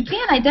 because in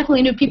Japan, I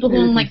definitely knew people who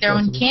own, like, their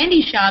own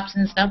candy shops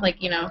and stuff. Like,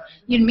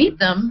 you'd meet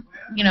them,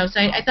 so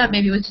I thought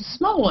maybe it was just a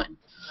small one.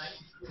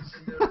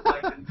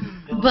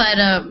 But,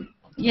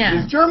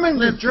 yeah. Is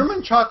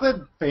German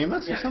chocolate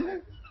famous or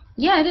something?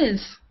 Yeah, it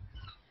is.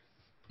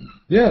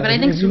 Yeah, but I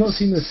think have you not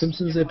seen the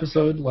Simpsons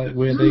episode, like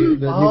where the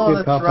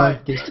nuclear power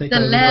plant gets taken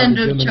over by the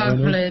German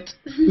chocolate.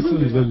 This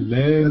is the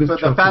land of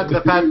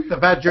chocolate. The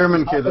fat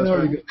German kid. That's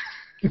right.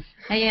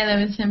 Yeah, that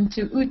was him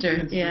too.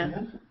 Uter, yeah.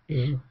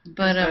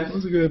 But that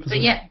was a good episode.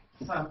 But yeah,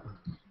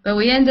 but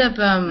we end up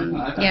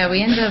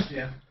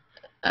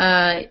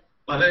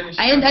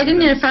I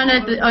didn't find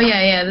out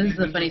that, this is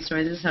a funny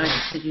story. This is how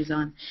I continues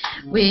on.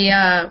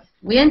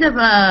 We end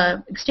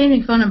up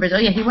exchanging phone numbers. Oh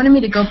yeah, he wanted me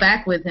to go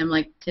back with him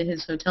like to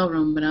his hotel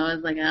room, but I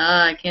was like,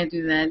 I can't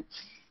do that.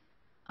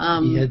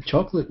 He had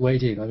chocolate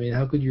waiting. I mean,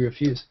 how could you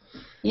refuse?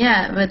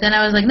 Yeah, but then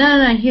I was like,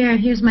 no,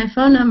 here's my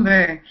phone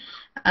number.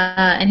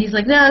 And he's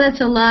like, no,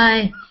 that's a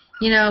lie.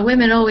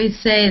 Women always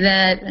say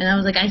that. And I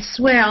was like, I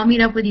swear I'll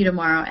meet up with you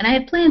tomorrow. And I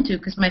had planned to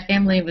because my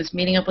family was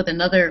meeting up with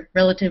another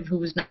relative who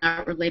was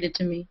not related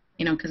to me,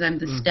 because I'm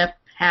the step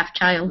half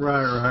child.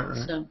 Right.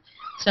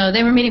 So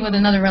they were meeting with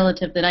another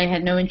relative that I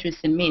had no interest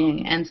in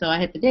meeting, and so I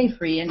had the day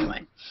free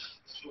anyway.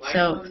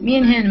 So me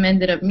and him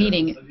ended up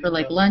meeting for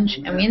like lunch,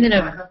 and we ended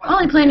up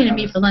only planning to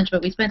meet for lunch,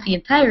 but we spent the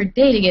entire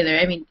day together.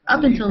 I mean,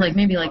 up until like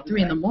maybe like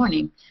 3 in the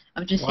morning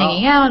of just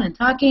hanging out and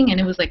talking, and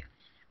it was like,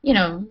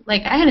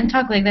 like I hadn't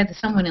talked like that to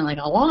someone in like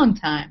a long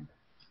time.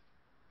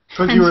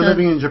 Because you were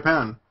living in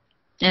Japan.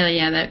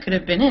 Yeah, that could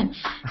have been it.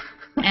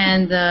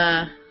 And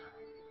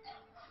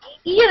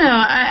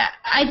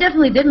I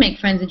definitely did make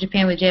friends in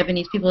Japan with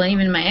Japanese people, and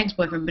even my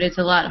ex-boyfriend, but it's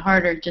a lot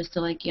harder just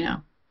to, like,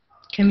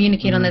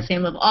 communicate on that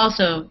same level.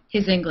 Also,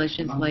 his English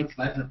is, like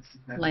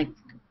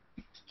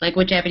like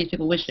what Japanese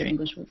people wish their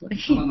English was like.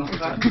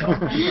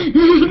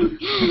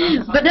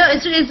 But no,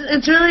 it's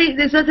really,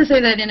 it's not to say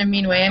that in a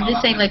mean way. I'm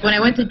just saying, like, when I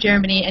went to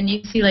Germany and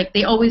you see, like,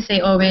 they always say,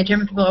 oh man,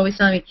 German people are always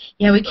telling me,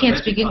 yeah, we can't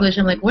speak English.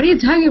 I'm like, what are you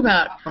talking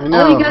about? I know,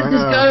 All you guys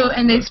just go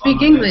and they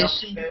speak English.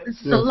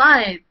 It's a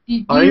lie.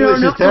 You Our don't English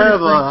know is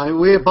terrible. what it's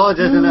We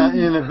apologize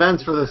in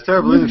advance for this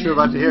terrible English you're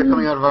about to hear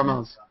coming out of our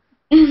mouths.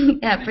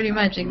 like. Yeah, pretty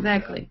much,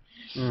 exactly.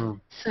 Yeah.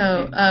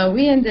 So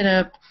we ended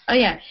up. Oh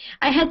yeah,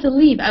 I had to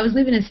leave. I was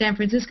leaving in San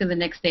Francisco the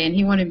next day, and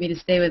he wanted me to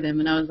stay with him,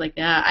 and I was like,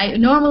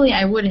 normally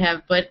I would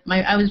have, but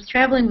I was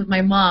traveling with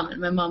my mom, and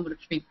my mom would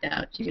have freaked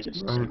out. She would have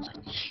just been like,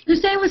 "You're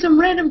staying with some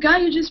random guy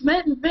you just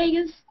met in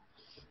Vegas."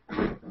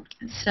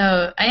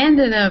 So I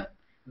ended up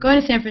going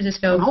to San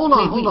Francisco. Hold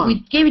on. We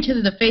gave each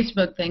other the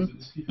Facebook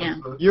thing. Yeah.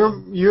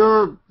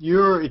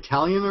 You're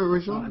Italian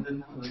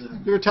originally?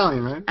 You're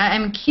Italian, right?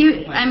 I'm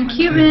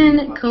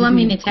Cuban,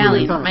 Colombian,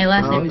 Italian. My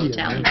last name is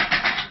Italian.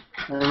 I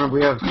remember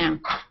we have. Yeah.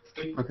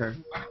 Okay.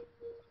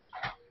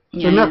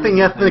 Yeah, So nothing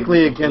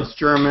ethnically against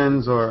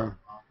Germans or.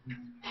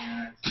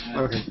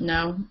 Okay.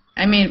 No,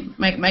 I mean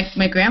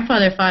my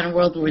grandfather fought in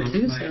World War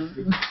II, so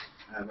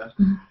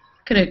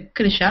could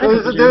have shot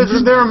him.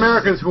 There are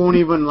Americans who won't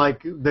even ride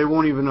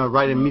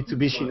a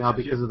Mitsubishi now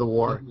because of the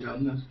war.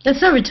 That's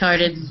so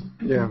retarded.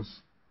 Yeah.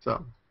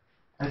 So.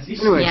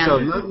 Anyway, Yeah. so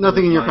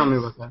nothing in your family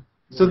about that.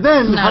 So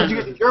then, how did you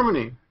get to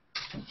Germany?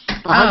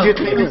 How did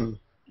you get in?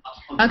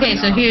 Okay,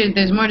 so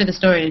there's more to the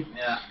story.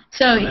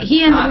 So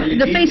he ended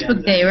the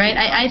Facebook day, right?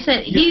 I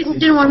said he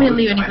didn't want me to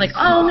leave, and he's like,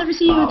 "Oh, I'll never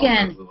see you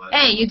again.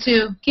 Hey, you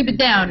two, keep it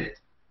down."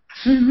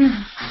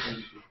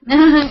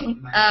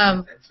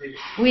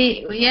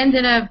 We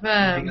ended up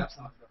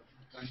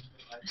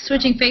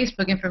switching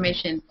Facebook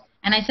information,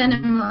 and I sent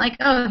him like,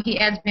 "Oh," he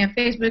adds me on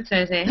Facebook, so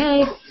I say,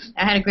 "Hey,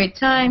 I had a great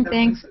time,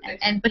 thanks,"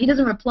 but he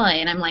doesn't reply,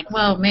 and I'm like,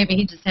 "Well, maybe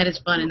he just had his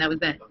fun, and that was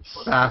that."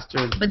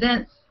 Bastard. But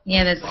then.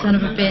 Yeah, that son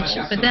of a bitch.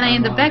 But then I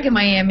ended up back in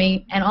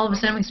Miami, and all of a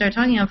sudden we started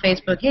talking on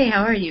Facebook. Hey,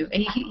 how are you?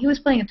 He was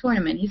playing a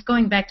tournament. He's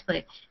going back to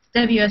play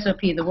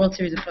WSOP, the World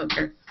Series of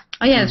Poker.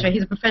 Oh, yeah, that's right.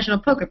 He's a professional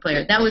poker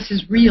player. That was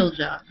his real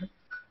job.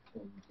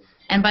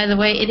 And by the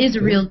way, it is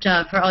a real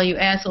job for all you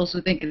assholes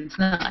who think it's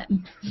not.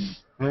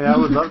 Hey, I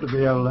would love to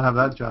be able to have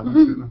that job.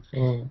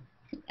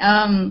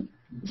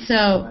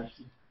 So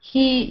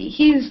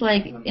he's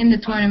like in the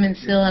tournament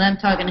still, and I'm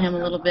talking to him a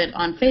little bit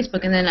on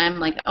Facebook, and then I'm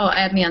like, oh,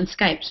 add me on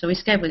Skype. So we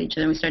Skype with each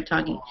other, and we start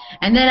talking.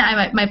 And then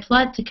my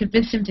plot to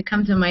convince him to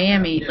come to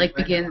Miami like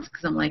begins,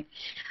 because I'm like,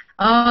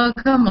 oh,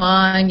 come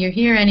on, you're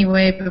here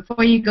anyway.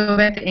 Before you go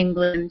back to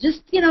England,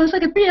 just, it's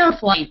like a 3-hour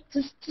flight.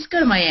 Just go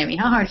to Miami.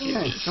 How hard can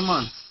it be? Come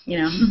on.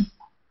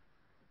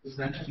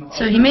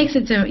 So he makes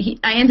it to.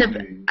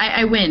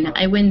 I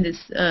win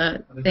this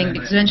thing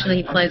because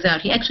eventually he flies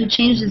out. He actually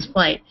changed his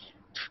flight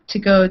to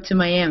go to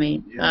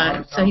Miami.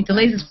 So he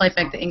delays his flight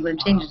back to England,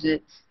 changes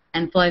it,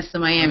 and flies to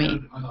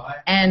Miami.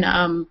 And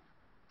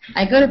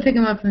I go to pick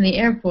him up from the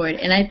airport,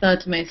 and I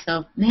thought to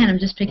myself, man, I'm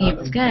just picking up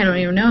this guy. I don't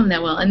even know him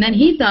that well. And then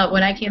he thought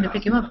when I came to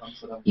pick him up,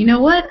 you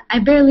know what? I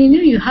barely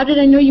knew you. How did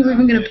I know you were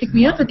even going to pick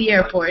me up at the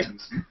airport?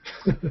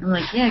 I'm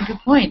like, yeah, good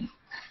point.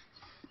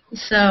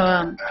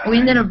 So we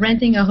ended up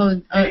renting a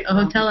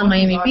hotel in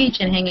Miami Beach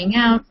and hanging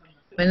out,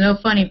 but no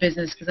funny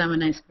business because I'm a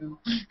nice girl.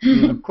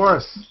 Of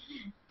course.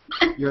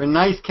 You're a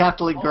nice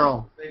Catholic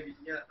girl.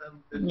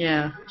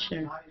 Yeah,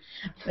 sure.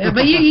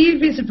 But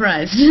you'd be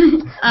surprised.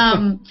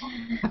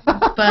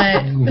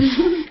 But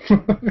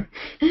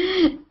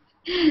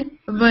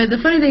the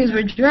funny thing is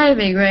we're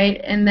driving,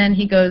 right? And then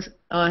he goes,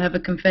 oh, I have a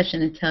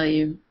confession to tell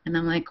you. And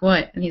I'm like,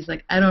 what? And he's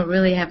like, I don't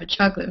really have a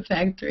chocolate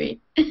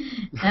factory.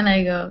 And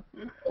I go,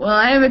 well,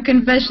 I have a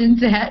confession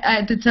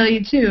to tell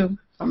you, too.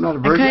 I'm not a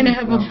virgin. I kind of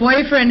have a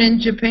boyfriend in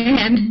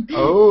Japan.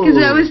 Oh. Because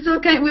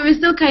we were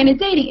still kind of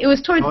dating. It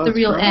was towards the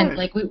real end.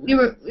 Like we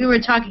were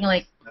talking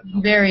like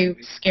very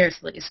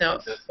scarcely, so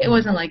it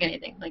wasn't like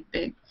anything like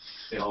big.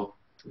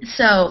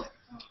 So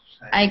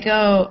I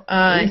go.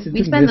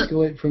 We spend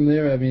escalate from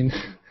there. I mean,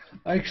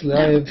 actually,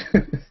 I have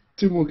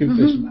 2 more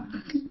confessions.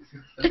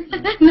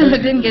 No,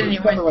 it didn't get any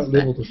worse. Right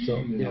level to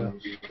start. Yeah.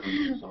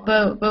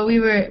 But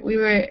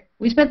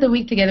we spent the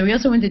week together. We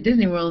also went to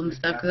Disney World and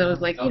stuff because I was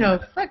like,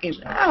 fuck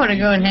it, I want to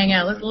go and hang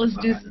out. Let's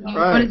do. You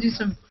want to do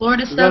some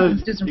Florida stuff?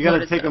 Let's do some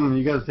Florida stuff.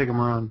 You got to take him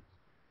around.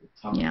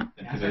 Yeah,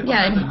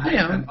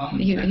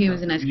 and he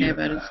was a nice guy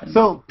about it.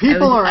 So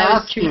people are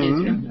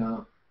asking.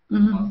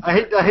 Mm-hmm. I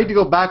hate to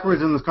go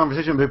backwards in this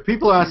conversation, but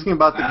people are asking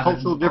about the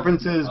cultural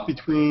differences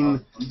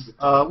between,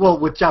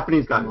 with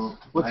Japanese guys.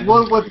 What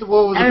was the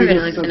Everybody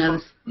likes to know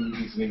this.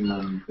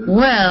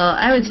 Well,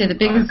 I would say the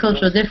biggest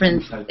cultural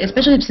difference,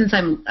 especially since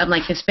I'm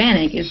like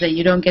Hispanic, is that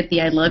you don't get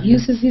the "I love you"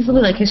 as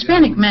easily. Like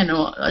Hispanic men,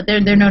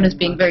 they're known as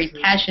being very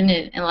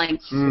passionate and like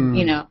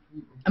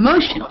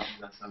emotional,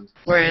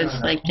 whereas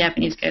like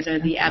Japanese guys are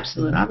the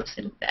absolute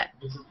opposite of that.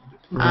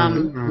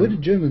 Where do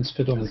Germans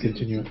fit on the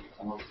continuum?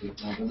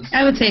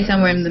 I would say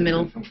somewhere in the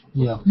middle.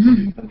 Yeah.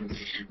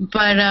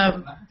 But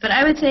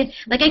I would say,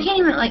 like, I can't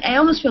even, like, I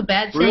almost feel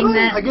bad saying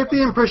that. I get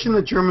the impression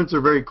that Germans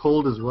are very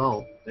cold as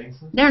well.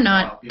 They're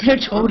not. They're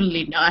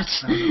totally not.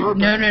 No.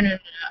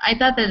 I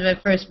thought that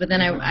at first, but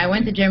then I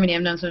went to Germany.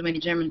 I've known so many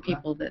German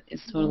people that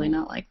it's totally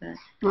not like that.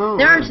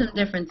 There are some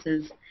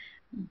differences,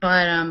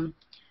 but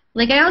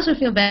like I also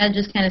feel bad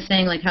just kind of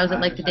saying like how's it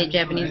like to date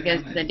Japanese guys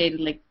because I dated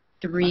like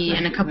 3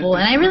 and a couple,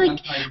 and I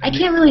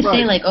can't really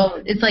say like,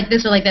 oh, it's like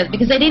this or like that,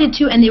 because I dated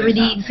 2 and they were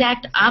the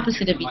exact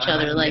opposite of each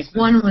other. Like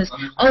one was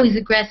always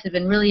aggressive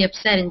and really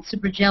upset and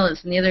super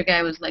jealous, and the other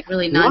guy was like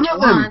really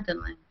nonchalant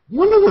and like.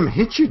 One of them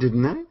hit you,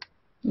 didn't they?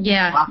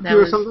 Yeah, that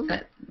was.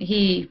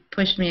 He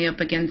pushed me up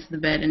against the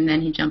bed and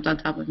then he jumped on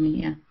top of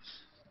me. Yeah.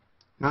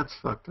 That's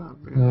fucked up.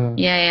 Man.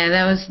 Yeah.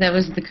 That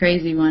was the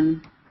crazy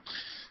one.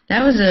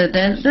 That was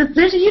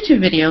there's a YouTube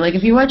video. Like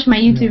if you watch my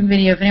YouTube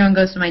video, if anyone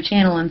goes to my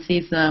channel and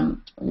sees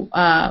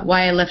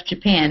why I left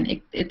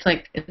Japan,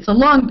 it's a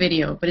long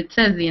video, but it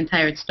says the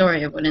entire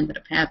story of what ended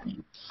up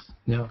happening.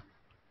 Yeah.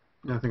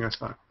 I think I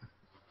saw it.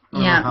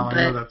 I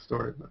know that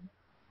story, but.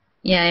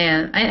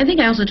 Yeah. I think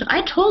I also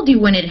I told you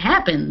when it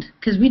happened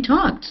because we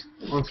talked.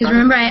 Because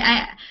remember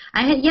I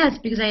had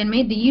because I had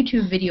made the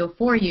YouTube video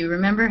for you.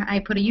 Remember I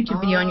put a YouTube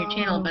video on your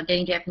channel about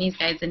dating Japanese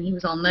guys and he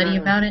was all nutty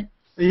about it.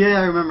 Yeah,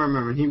 I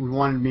remember. He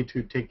wanted me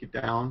to take it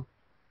down.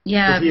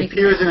 Yeah. He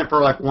appears in it for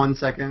like 1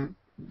 second.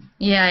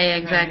 Yeah,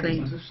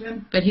 exactly.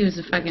 But he was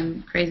a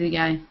fucking crazy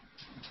guy.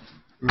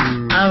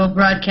 I will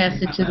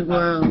broadcast it to the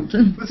world.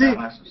 See,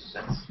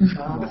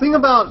 the thing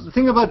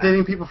about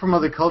dating people from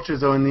other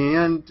cultures, though, in the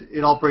end,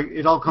 it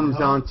all comes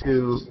down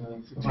to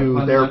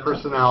their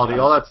personality.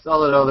 All that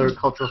other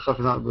cultural stuff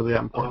is not really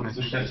that important.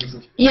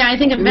 Yeah, I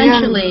think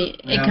eventually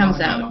it comes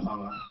out.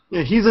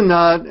 Yeah, he's a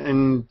nut,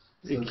 and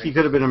he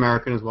could have been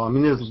American as well. I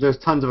mean, there's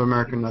tons of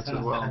American nuts as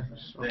well.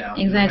 So.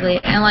 Exactly,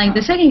 and like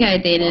the second guy I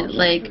dated,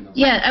 like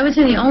I would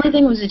say the only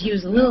thing was that he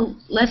was a little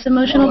less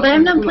emotional. But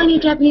I've known plenty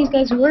of Japanese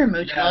guys who were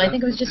emotional. I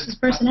think it was just his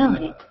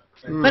personality.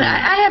 But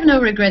I have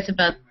no regrets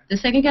about the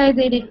second guy I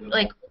dated.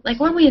 Like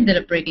when we ended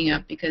up breaking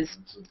up because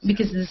this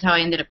is how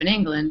I ended up in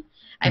England.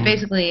 I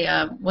basically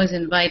was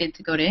invited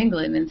to go to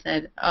England and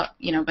said,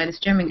 by this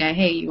German guy,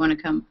 hey, you want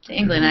to come to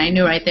England? And I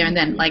knew right there and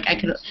then, like,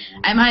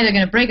 I'm either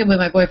going to break up with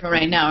my boyfriend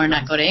right now or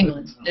not go to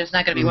England. There's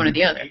not going to be one or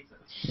the other.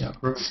 Yeah.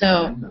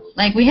 So,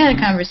 like, we had a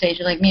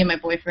conversation, like, me and my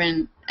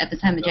boyfriend, at the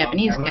time, the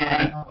Japanese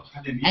guy,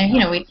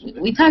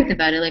 and, we talked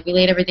about it. Like, we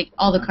laid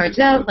all the cards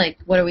out, like,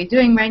 what are we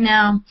doing right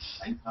now?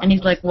 And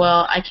he's like,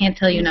 well, I can't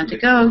tell you not to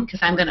go because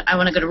I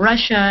want to go to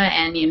Russia,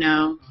 and,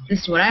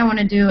 this is what I want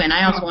to do, and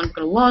I also want to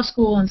go to law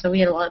school, and so we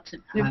had a lot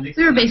we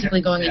were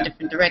basically going in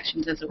different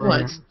directions as it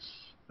was.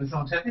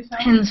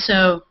 And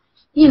so,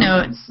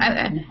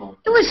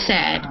 it was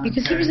sad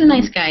because he was a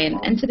nice guy,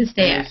 and to this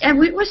day,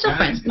 we're still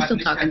friends. We still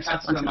talk and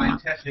stuff once in a while.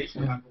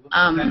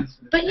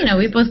 But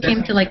we both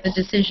came to like the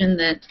decision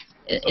that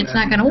it's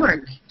not going to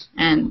work,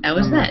 and that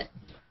was that.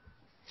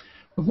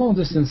 With long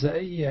distance,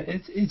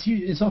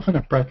 it's often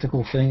a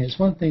practical thing. It's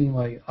one thing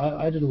like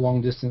I did a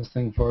long distance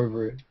thing for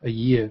over a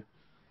year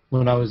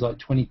when I was like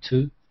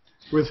 22.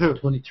 With who?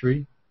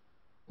 23.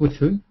 With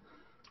who?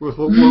 With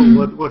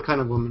what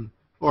kind of woman?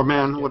 Or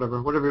man,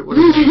 whatever.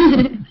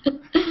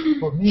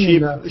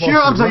 Sheep.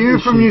 I'm sorry, you're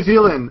from New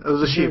Zealand. It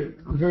was a sheep.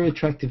 Very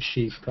attractive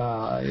sheep.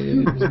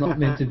 It was not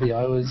meant to be.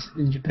 I was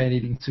in Japan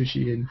eating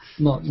sushi and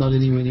not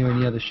anywhere near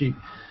any other sheep.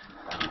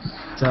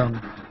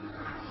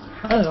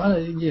 I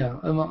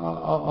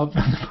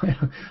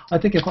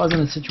think if I was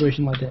in a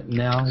situation like that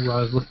now, where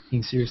I was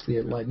looking seriously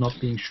at like not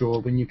being sure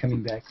when you're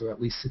coming back for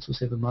at least 6 or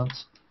 7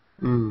 months,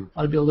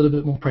 I'd be a little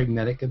bit more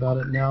pragmatic about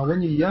it now.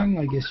 When you're young,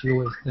 I guess you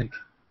always think.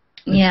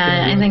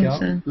 Yeah, I think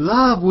so.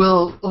 Love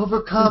will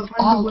overcome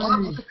all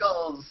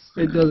obstacles.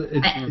 It does.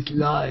 It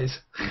lies.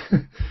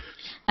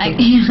 I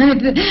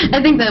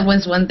think that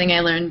was one thing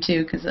I learned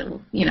too, because that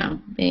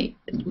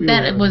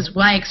was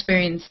my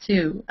experience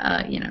too.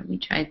 We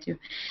tried to,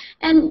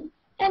 and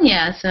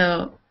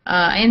so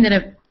I ended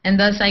up, and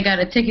thus I got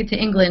a ticket to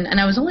England, and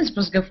I was only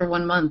supposed to go for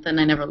 1 month, and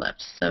I never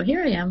left. So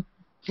here I am.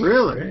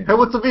 Really? Hey,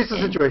 what's the visa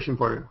situation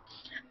for you?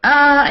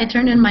 I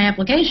turned in my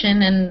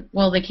application, and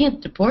they can't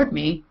deport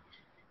me.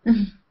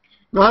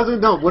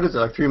 No, what is it,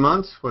 like 3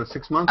 months? What,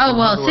 6 months? Oh,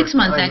 well, 6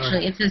 months,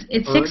 actually. It's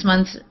 6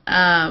 months,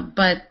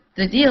 but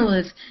the deal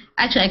is,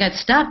 actually, I got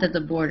stopped at the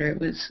border. It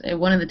was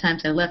one of the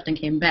times I left and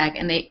came back,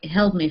 and they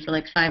held me for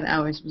like 5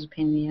 hours. It was a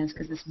pain in the ass,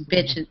 because this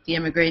bitch at the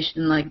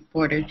immigration,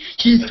 border,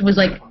 she just was,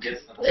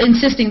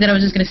 insisting that I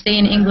was just going to stay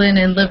in England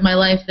and live my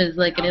life as,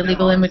 an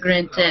illegal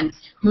immigrant and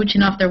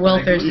mooching off their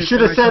welfare system. You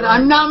should have said,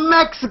 I'm not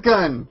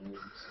Mexican!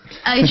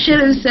 I should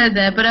have said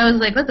that, but I was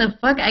like, what the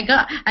fuck? I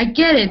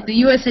get it. The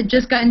U.S. had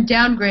just gotten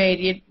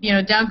downgraded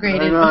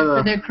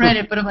for their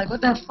credit, but I'm like,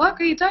 what the fuck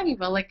are you talking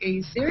about? Like, are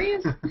you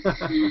serious?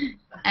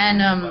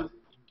 And,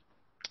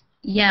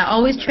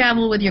 always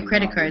travel with your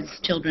credit cards,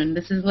 children.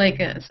 This is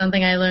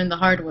something I learned the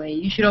hard way.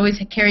 You should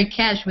always carry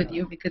cash with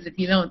you, because if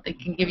you don't, they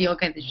can give you all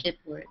kinds of shit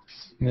for it.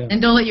 Yeah.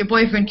 And don't let your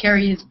boyfriend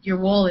carry your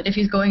wallet if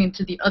he's going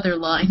into the other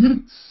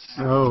line.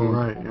 Oh,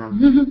 right, yeah.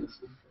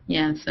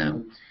 Yeah,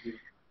 so...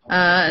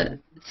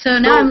 So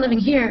now I'm living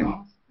here.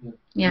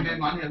 Yeah.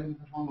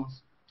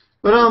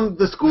 But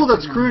the school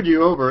that screwed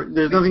you over,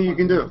 there's nothing you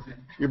can do.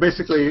 You're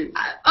basically...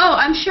 Oh,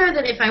 I'm sure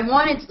that if I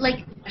wanted,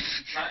 like,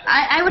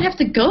 I would have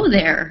to go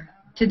there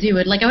to do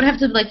it. Like, I would have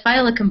to, like,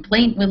 file a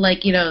complaint with,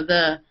 like, you know,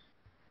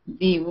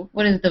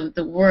 what is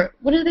the word,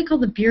 what do they call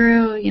the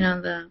bureau, you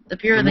know, the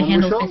bureau that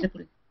handles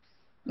basically,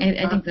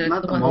 I think the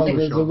one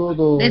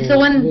it's the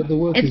one,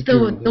 it's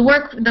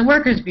the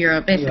workers bureau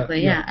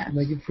basically, yeah.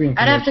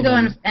 I'd have to go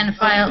and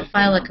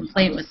file a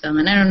complaint with them,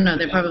 and I don't know,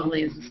 there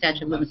probably is a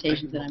statute of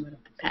limitations that I'm going to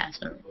pass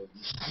over.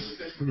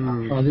 There's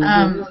no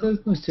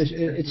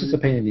it's just a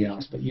pain in the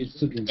ass, but you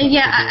still can.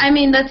 Yeah, I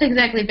mean, that's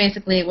exactly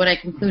basically what I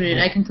concluded.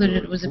 I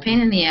concluded it was a pain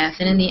in the ass,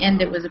 and in the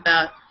end it was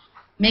about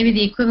maybe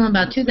the equivalent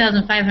about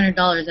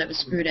 $2,500 I was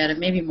screwed out of,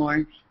 maybe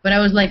more. But I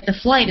was like, the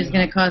flight is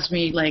going to cost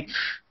me like,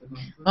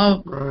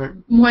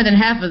 more than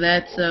half of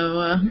that.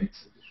 So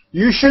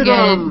you should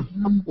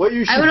what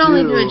you should do. I would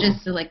only do it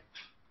just to like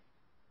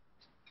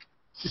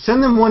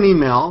send them one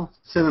email.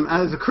 Send them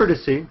as a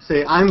courtesy.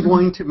 Say, I'm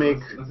going to make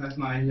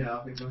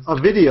a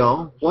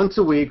video once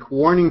a week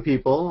warning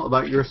people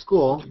about your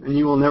school, and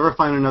you will never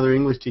find another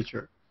English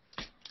teacher.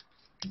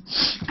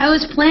 I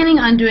was planning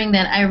on doing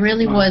that. I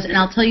really was, and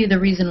I'll tell you the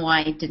reason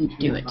why I didn't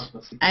do it.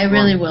 I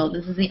really will.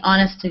 This is the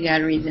honest to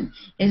God reason.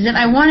 Is that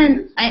I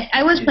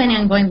was planning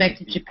on going back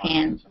to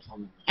Japan,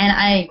 and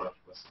I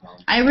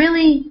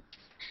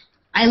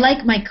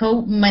like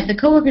the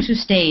coworkers who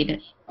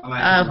stayed, who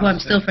I'm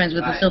still friends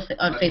with, and still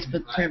on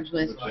Facebook terms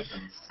with.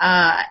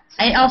 I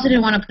also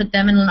didn't want to put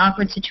them in an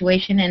awkward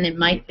situation, and it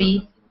might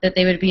be that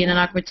they would be in an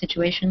awkward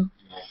situation.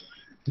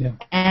 Yeah.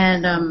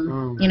 And,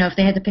 you know, if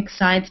they had to pick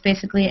sides,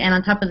 basically, and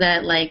on top of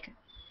that, like,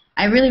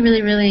 I really,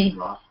 really, really,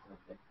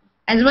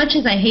 as much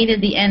as I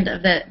hated the end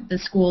of the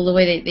school, the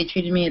way they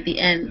treated me at the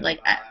end, like,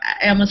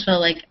 I almost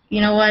felt like,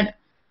 you know what,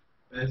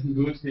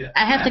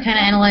 I have to kind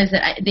of analyze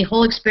that the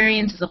whole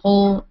experience as a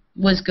whole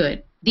was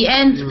good. The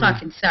end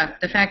fucking sucked,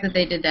 the fact that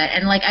they did that,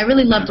 and, like, I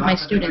really loved my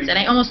students, and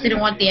I almost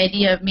didn't want the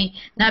idea of me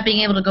not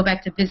being able to go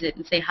back to visit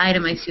and say hi to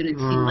my students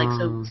seemed like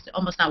so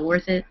almost not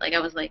worth it. Like, I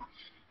was like,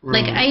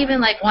 I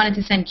even, like, wanted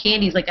to send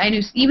candies. Like, I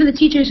knew even the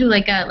teachers who,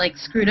 like, got, like,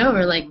 screwed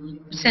over, like,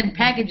 sent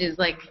packages,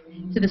 like,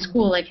 to the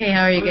school, like, hey,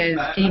 how are you guys?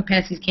 Can you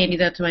pass these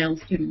candies out to my old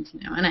students, you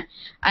know? And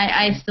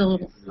I still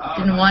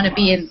didn't want to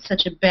be in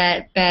such a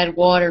bad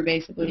water,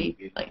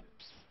 basically, like,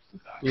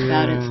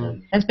 about it. So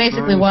that's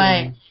basically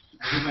why.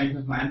 So, I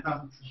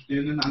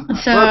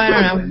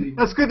don't know.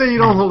 That's good that you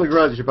don't hold a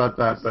grudge about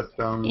that, but...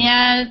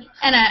 Yeah,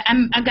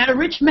 and I got a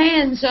rich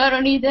man, so I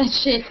don't need that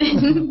shit.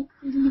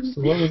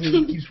 So what was it?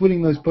 He keeps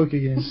winning those poker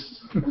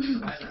games.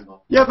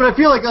 Yeah, but I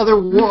feel like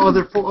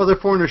other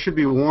foreigners should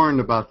be warned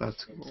about that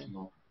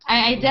school.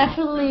 I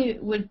definitely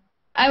would...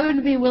 I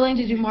would be willing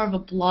to do more of a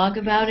blog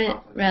about it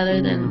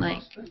rather than,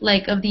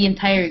 like of the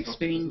entire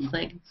experience.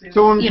 Like,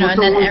 so when, you know,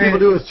 when people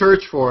do a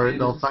search for it,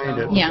 they'll find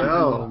it. Yeah. Say,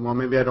 oh, well,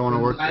 maybe I don't want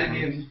to work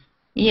there.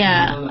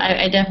 Yeah,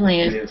 I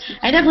definitely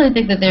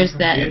think that there's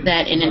that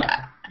in it.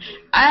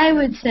 I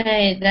would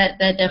say that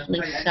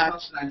definitely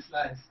sucks.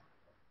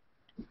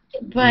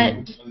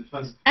 But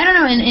I don't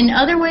know. In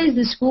other ways,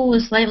 the school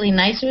was slightly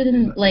nicer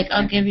than, like,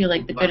 I'll give you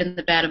like the good and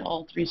the bad of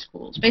all three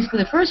schools. Basically,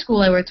 the first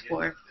school I worked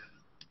for,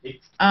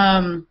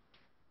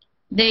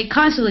 they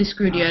constantly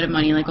screwed you out of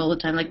money, like, all the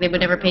time. Like, they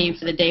would never pay you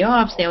for the day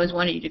offs. They always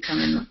wanted you to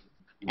come in,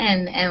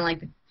 and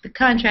like the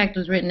contract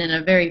was written in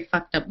a very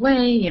fucked up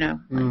way, you know.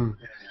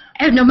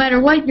 And no matter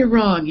what, you're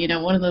wrong, you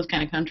know, one of those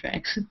kind of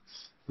contracts.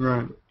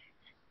 Right.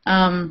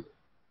 I'm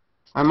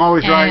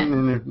always right,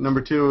 and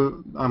number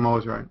two, I'm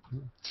always right.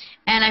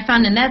 And I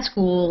found in that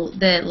school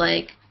that,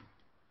 like,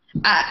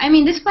 I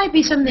mean, this might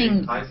be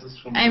something,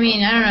 I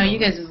mean, I don't know, you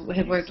guys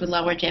have worked with a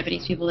lot more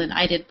Japanese people than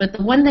I did, but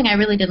the one thing I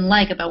really didn't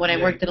like about when I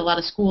worked at a lot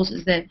of schools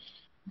is that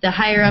the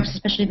higher-ups,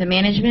 especially the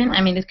management,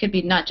 I mean, this could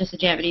be not just a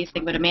Japanese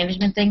thing, but a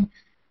management thing,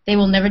 they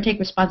will never take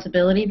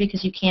responsibility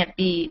because you can't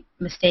be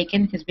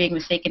mistaken, because being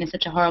mistaken is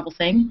such a horrible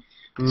thing.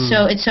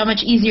 So it's so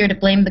much easier to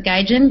blame the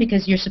gaijin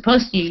because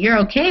you're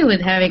okay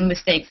with having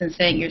mistakes and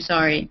saying you're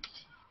sorry.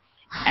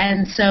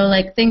 And so,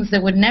 like, things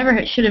that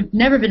should have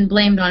never been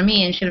blamed on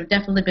me and should have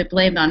definitely been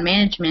blamed on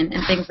management,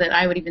 and things that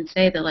I would even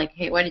say that, like,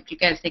 hey, why did you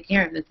guys take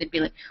care of this? They'd be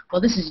like,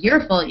 well, this is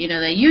your fault, you know,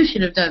 that you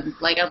should have done.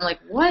 Like, I'm like,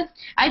 what?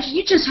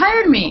 You just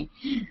hired me.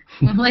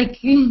 I'm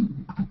like,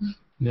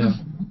 yeah.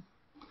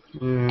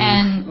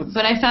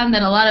 But I found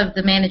that a lot of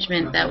the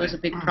management, that was a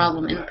big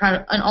problem in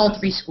all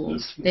three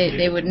schools.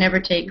 They would never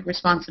take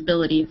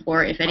responsibility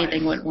for if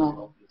anything went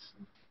wrong.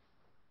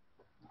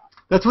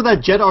 That's what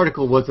that Jet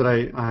article was that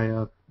I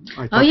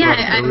oh yeah,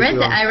 I read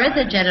that. I read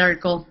that Jet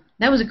article.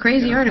 That was a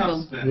crazy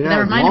article. Yeah, that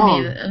reminded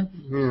long. me of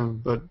Yeah,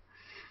 but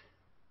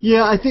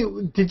yeah, I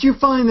think. Did you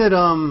find that?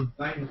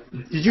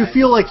 Did you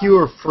feel like you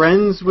were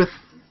friends with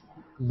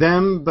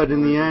them, but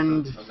in the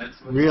end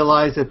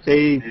realized that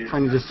they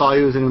kind of just saw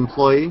you as an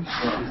employee?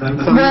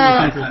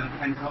 Well,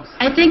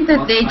 I think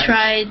that they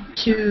tried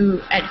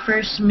to at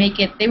first make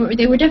it. They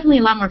were definitely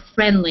a lot more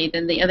friendly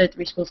than the other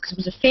three schools because it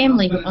was a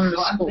family who owned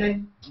the school.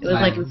 It was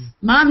like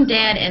mom,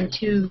 dad, and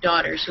two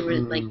daughters who were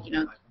like, you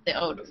know, the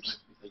owners.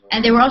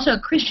 And they were also a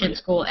Christian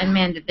school, and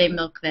man, did they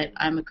milk that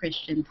I'm a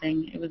Christian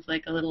thing. It was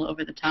like a little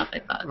over the top, I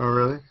thought. Oh,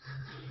 really?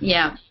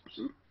 Yeah.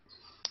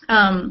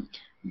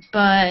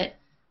 But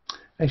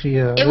Actually,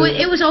 it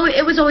was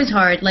always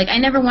hard. Like I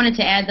never wanted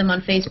to add them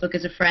on Facebook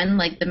as a friend.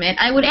 Like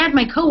I would add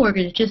my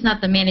coworkers, just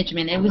not the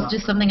management. It was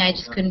just something I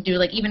just couldn't do.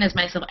 Like even as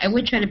myself, I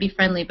would try to be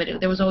friendly, but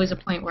there was always a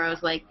point where I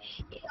was like,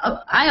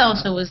 I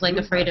also was like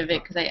afraid of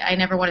it because I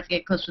never wanted to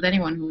get close with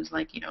anyone who was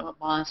like a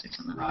boss or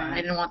something like that.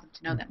 I didn't want them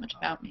to know that much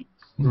about me.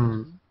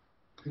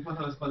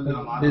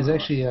 There's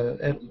actually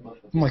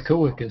my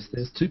coworkers.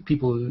 There's two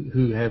people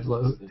who have.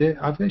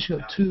 I've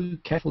actually got two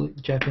Catholic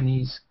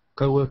Japanese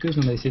coworkers,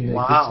 and they send their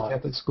kids to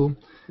Catholic school.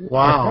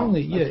 Wow.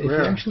 Apparently, yeah, if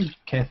you're actually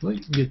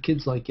Catholic, your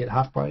kids like get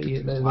half price.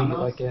 They get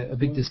like a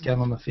big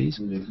discount on the fees.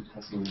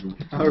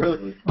 Oh,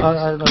 really?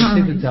 I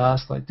tended to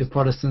ask, like, do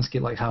Protestants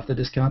get like half the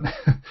discount? I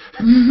guess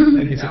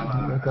it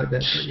doesn't work like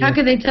that. But, yeah. How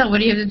could they tell? What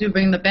do you have to do?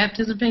 Bring the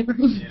baptism paper?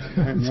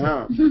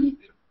 No.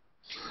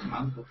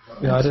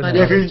 Yeah, I don't know.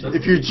 Yeah,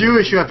 if you're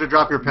Jewish, you have to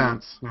drop your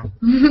pants. Yeah.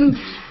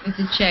 It's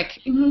a check.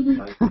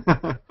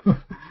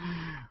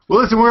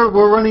 Well, listen,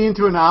 we're running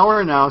into an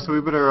hour now, so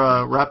we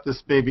better wrap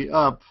this baby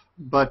up.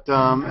 But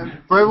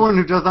for everyone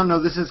who does not know,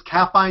 this is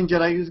Caffeine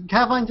Jedi.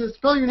 Caffeine, just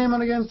spell your name out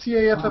again.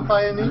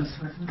 Caffine.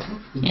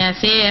 Yeah,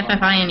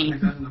 Caffine.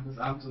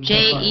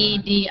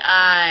 Jedi.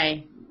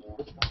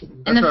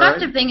 And the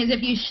fucked up thing is,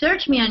 if you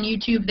search me on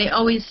YouTube, they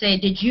always say,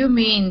 "Did you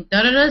mean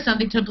da-da-da,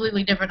 something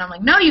completely different?" I'm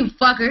like, "No, you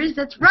fuckers,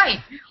 that's right.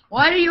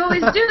 Why do you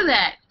always do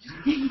that?"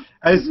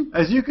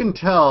 As you can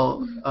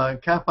tell,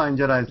 Caffeine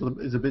Jedi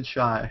is a bit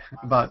shy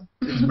about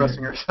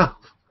expressing herself.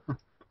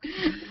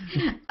 If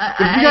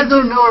you guys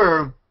don't know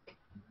her,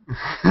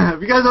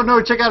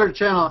 check out her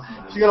channel.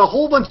 She's got a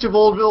whole bunch of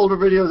older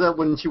videos that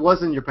when she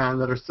was in Japan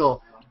that are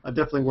still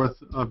definitely worth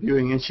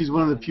viewing. And she's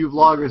one of the few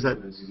vloggers that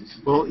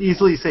will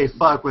easily say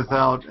fuck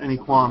without any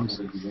qualms.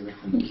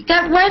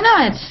 Why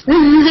not?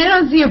 I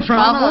don't see a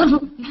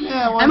problem.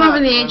 Yeah, why I'm not? over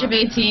the age of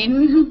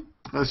 18.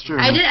 That's true.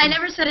 I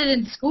never said it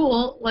in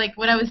school. Like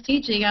when I was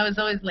teaching, I was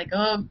always like,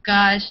 "Oh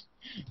gosh,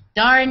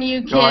 darn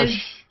you kids."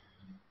 Gosh.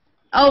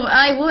 Oh,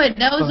 I would.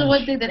 That was the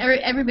one thing that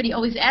everybody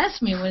always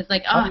asked me was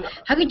like, "Oh,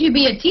 how could you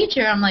be a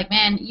teacher?" I'm like,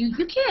 "Man, you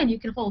can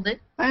hold it."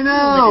 I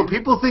know.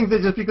 People think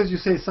that just because you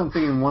say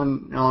something in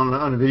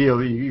on a video,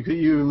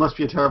 you must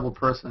be a terrible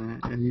person,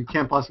 and you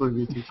can't possibly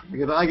be a teacher.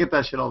 I get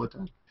that shit all the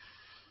time.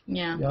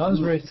 Yeah. Yeah, I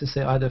was raised to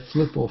say either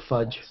flip or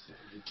fudge.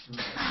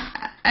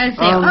 I would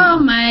say, "Oh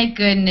my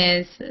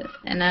goodness,"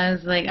 and I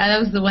was like, that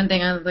was the one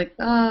thing I was like,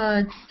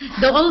 "Oh."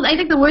 I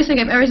think the worst thing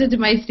I've ever said to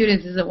my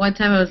students is that one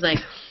time I was like,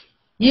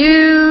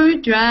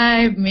 "You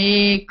drive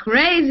me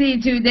crazy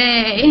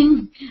today."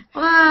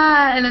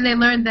 And then they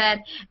learned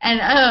that, and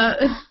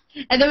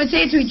they would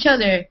say it to each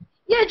other,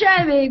 "You're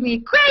driving me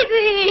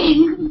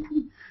crazy."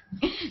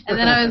 And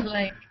then I was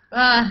like,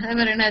 I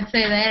better not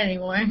say that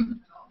anymore.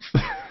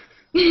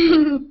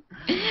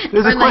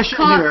 There's a question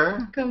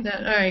here. Calm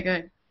down. All right, go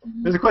ahead.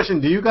 There's a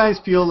question. Do you guys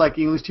feel like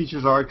English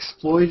teachers are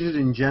exploited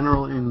in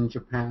general in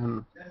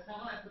Japan?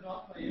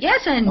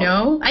 Yes and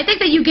no. I think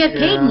that you get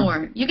paid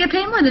more. You get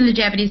paid more than the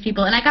Japanese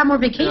people, and I got more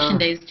vacation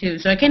days too,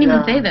 so I can't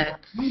even say that.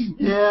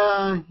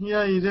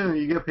 Yeah, you do.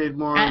 You get paid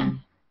more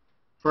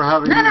for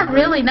having. Not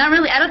really.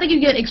 I don't think you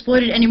get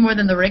exploited any more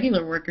than the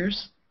regular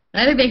workers.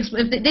 I think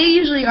they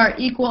usually are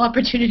equal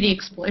opportunity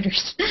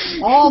exploiters.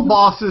 All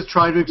bosses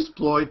try to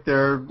exploit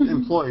their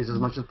employees as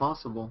much as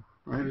possible,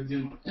 right?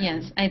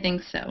 Yes, I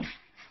think so.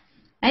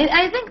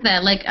 I think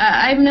that, like,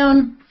 I've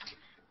known,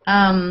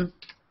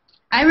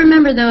 I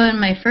remember, though, in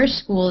my first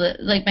school,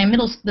 like the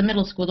middle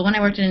school, the one I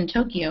worked in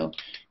Tokyo,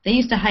 they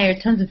used to hire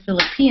tons of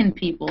Philippine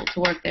people to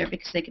work there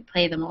because they could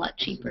pay them a lot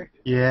cheaper.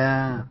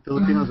 Yeah,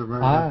 Filipinos are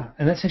very good.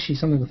 And that's actually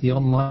something with the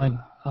online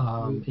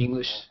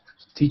English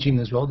teaching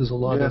as well. There's a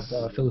lot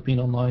of Philippine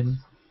online.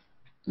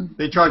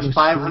 They charge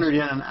 500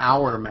 yen an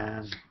hour,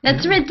 man.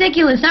 That's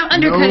ridiculous. I'm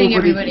undercutting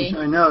everybody.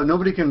 I know.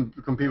 Nobody can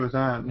compete with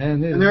that.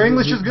 And their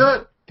English is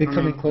good. They're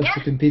coming close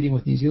to competing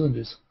with New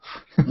Zealanders.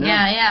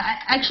 Yeah.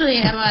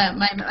 Actually,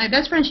 my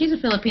best friend, she's a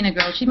Filipina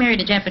girl. She married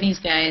a Japanese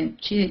guy, and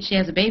she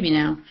has a baby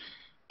now.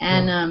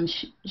 And I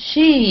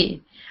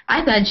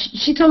thought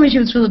she told me she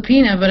was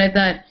Filipina, but I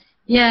thought,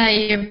 yeah,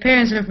 your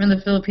parents are from the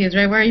Philippines,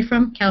 right? Where are you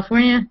from?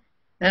 California?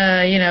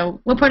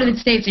 What part of the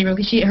States are you from?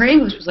 Because her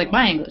English was like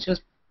my English. It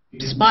was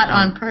spot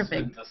on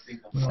perfect.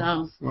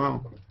 So.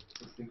 Wow.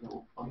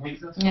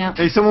 Yeah.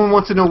 Hey, someone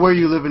wants to know where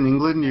you live in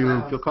England.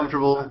 You feel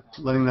comfortable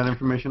letting that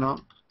information out?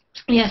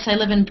 Yes, I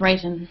live in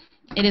Brighton.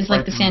 It is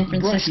like the San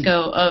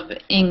Francisco of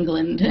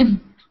England.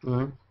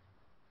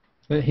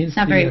 But here's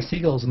the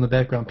seagulls in the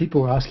background.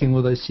 People were asking,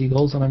 were those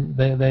seagulls? And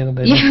they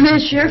yeah,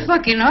 sure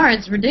fucking are.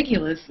 It's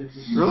ridiculous.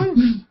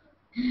 Really?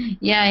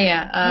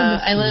 Yeah.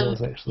 I live.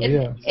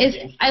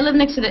 I live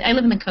next to I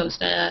live in the coast,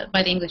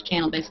 by the English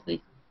Channel,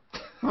 basically.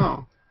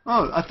 Oh,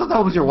 I thought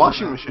that was your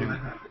washing machine.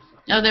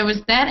 Oh, there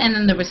was that, and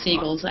then there were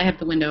seagulls. I have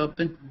the window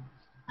open.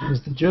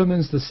 There's the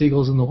Germans, the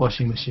seagulls, and the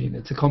washing machine.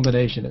 It's a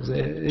combination.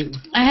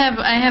 I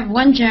have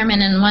one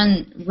German and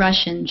one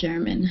Russian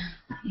German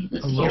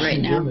here right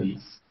now.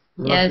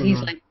 Yeah,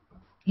 Russian.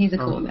 he's a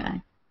cool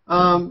guy.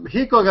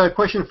 Hiko, I got a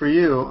question for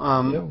you.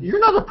 Yeah. You're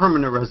not a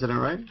permanent resident,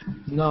 right?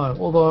 No,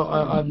 although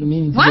I've been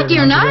meaning to What? get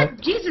You're around to not?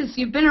 that. Jesus,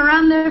 you've been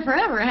around there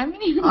forever,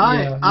 haven't you?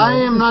 I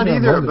am it's not been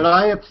either, longer. but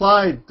I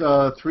applied 3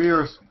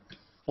 or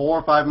 4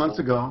 or 5 months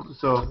ago.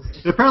 So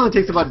it apparently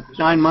takes about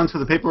 9 months for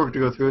the paperwork to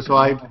go through. So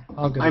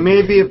I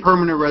may be a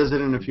permanent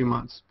resident in a few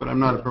months, but I'm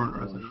not a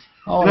permanent resident.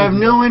 Oh, And I have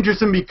no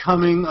interest in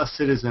becoming a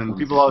citizen.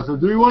 People always say,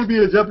 "Do you want to be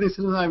a Japanese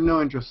citizen?" I have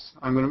no interest.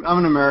 I'm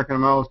an American.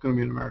 I'm always going to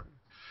be an American.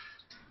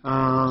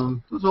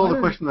 Those are all the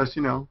questions that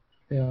you know.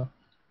 Yeah.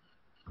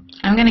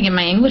 I'm gonna get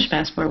my English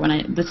passport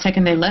the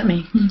second they let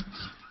me.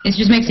 It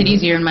just makes it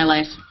easier in my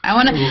life.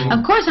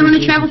 Of course, I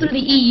wanna travel through the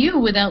EU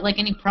without like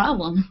any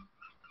problem.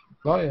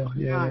 Oh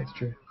yeah, that's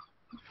true.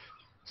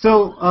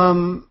 So,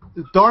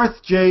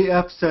 Darth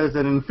JF says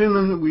that in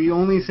Finland we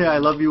only say "I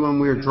love you" when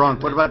we're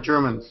drunk. What about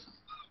Germans?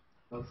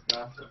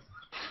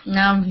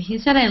 No, he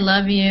said I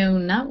love you.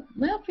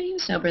 For you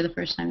sober the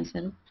first time he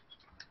said it,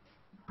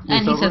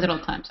 and he says it all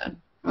the time. So.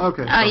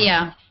 Okay.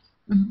 Yeah.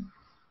 Mm-hmm.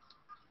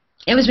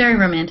 It was very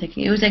romantic.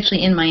 It was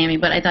actually in Miami,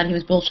 but I thought he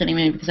was bullshitting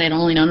me because I had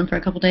only known him for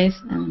a couple days,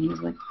 and he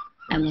was like,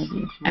 "I love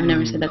you." I've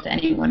never said that to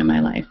anyone in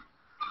my life.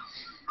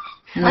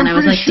 And then I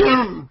was like,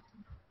 sure.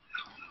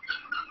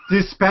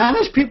 Do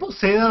Spanish people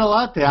say that a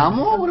lot? Te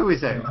amo? What do we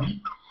say?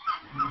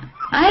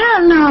 I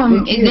don't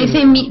know. They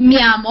say mi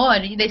amor.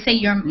 They say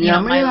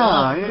my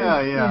love.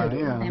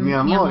 Yeah. Mi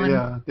amor,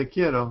 yeah. Te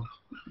quiero.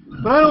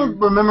 But I don't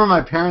remember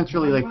my parents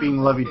really like being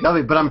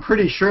lovey-dovey, but I'm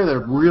pretty sure they're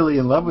really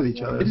in love with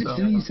each other. So.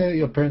 Didn't you say that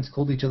your parents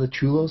called each other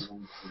chulos?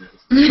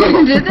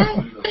 Did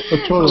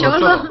they? Cholo.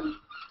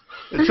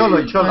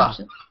 Cholo. Chola.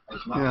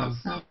 Yeah.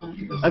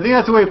 I think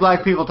that's the way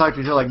black people talk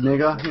to each other, like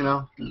nigga, you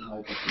know.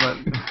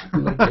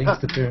 Like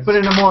gangster parents. But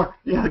in a more,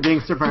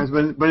 gangster parents,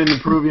 but in the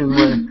Peruvian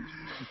way.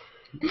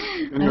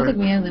 I don't think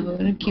we have that, but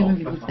what do Cuban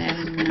people say? I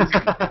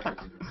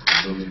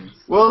don't know.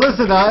 Well,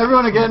 listen,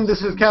 everyone, again,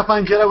 this is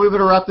Cat-Fine Jedi. We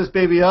better wrap this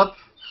baby up.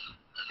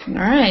 All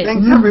right.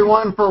 Thanks,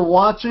 everyone, for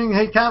watching.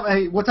 Hey, Cat,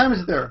 what time is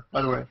it there,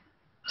 by the way?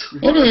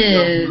 It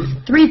is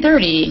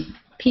 3:30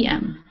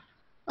 p.m.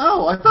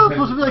 Oh, I thought it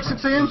was supposed to be like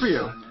 6 a.m. for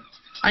you.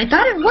 I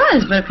thought it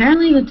was, but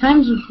apparently the time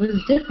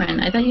was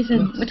different. I thought you said,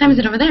 what time is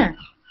it over there?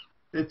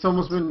 It's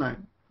almost midnight.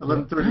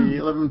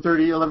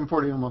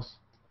 11:40 almost.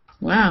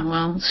 Wow,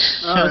 well,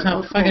 shows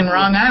how fucking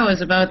wrong I was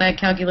about that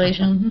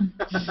calculation.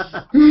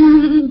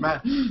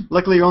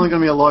 Luckily, you're only going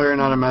to be a lawyer,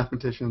 not a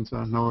mathematician,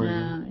 so no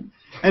worries.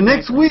 And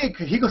next week,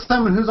 Hiko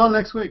Simon, who's on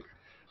next week?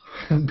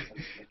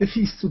 If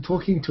he's still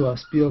talking to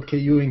us,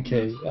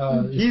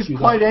 BLKUNK. He's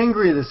quite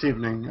angry this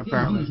evening,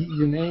 apparently. He's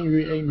an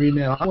angry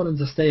man. I want him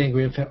to stay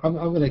angry. In fact, I'm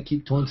going to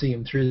keep taunting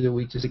him through the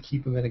week just to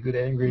keep him in a good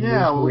angry mood.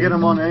 Yeah, we'll get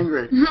him on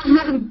angry.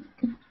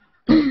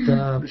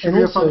 But, should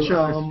be a fun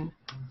show.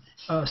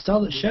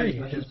 Starlet Shay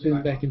has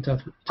been back in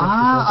touch with us.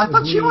 I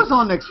thought she was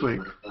on next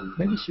week.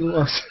 Maybe she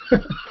was.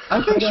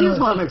 I think she's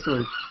on next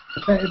week.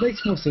 It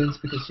makes more sense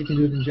because she can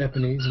do it in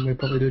Japanese, and we'll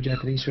probably do a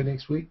Japanese show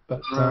next week.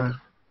 But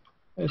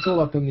it's all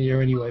up in the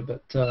air anyway.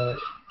 But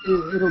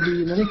it'll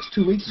be in the next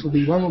 2 weeks.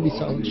 One will be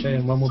Starlet Shay,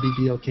 and one will be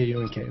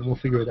BLKUNK, and we'll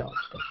figure it out.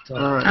 But,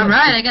 all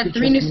right, I got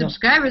 3 new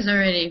subscribers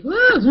already.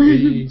 Woo!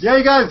 Yeah,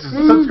 you guys,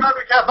 subscribe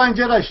to Cat-Fine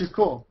Jedi. She's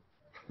cool.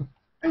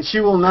 And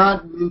she will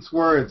not mince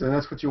words, and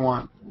that's what you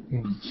want.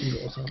 She's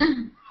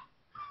awesome.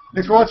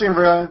 Thanks for watching,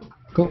 everyone.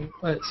 Cool.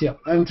 See ya.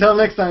 Until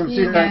next time, see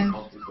you guys.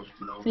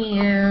 See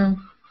you.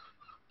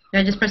 Did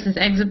I just press this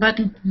exit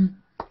button?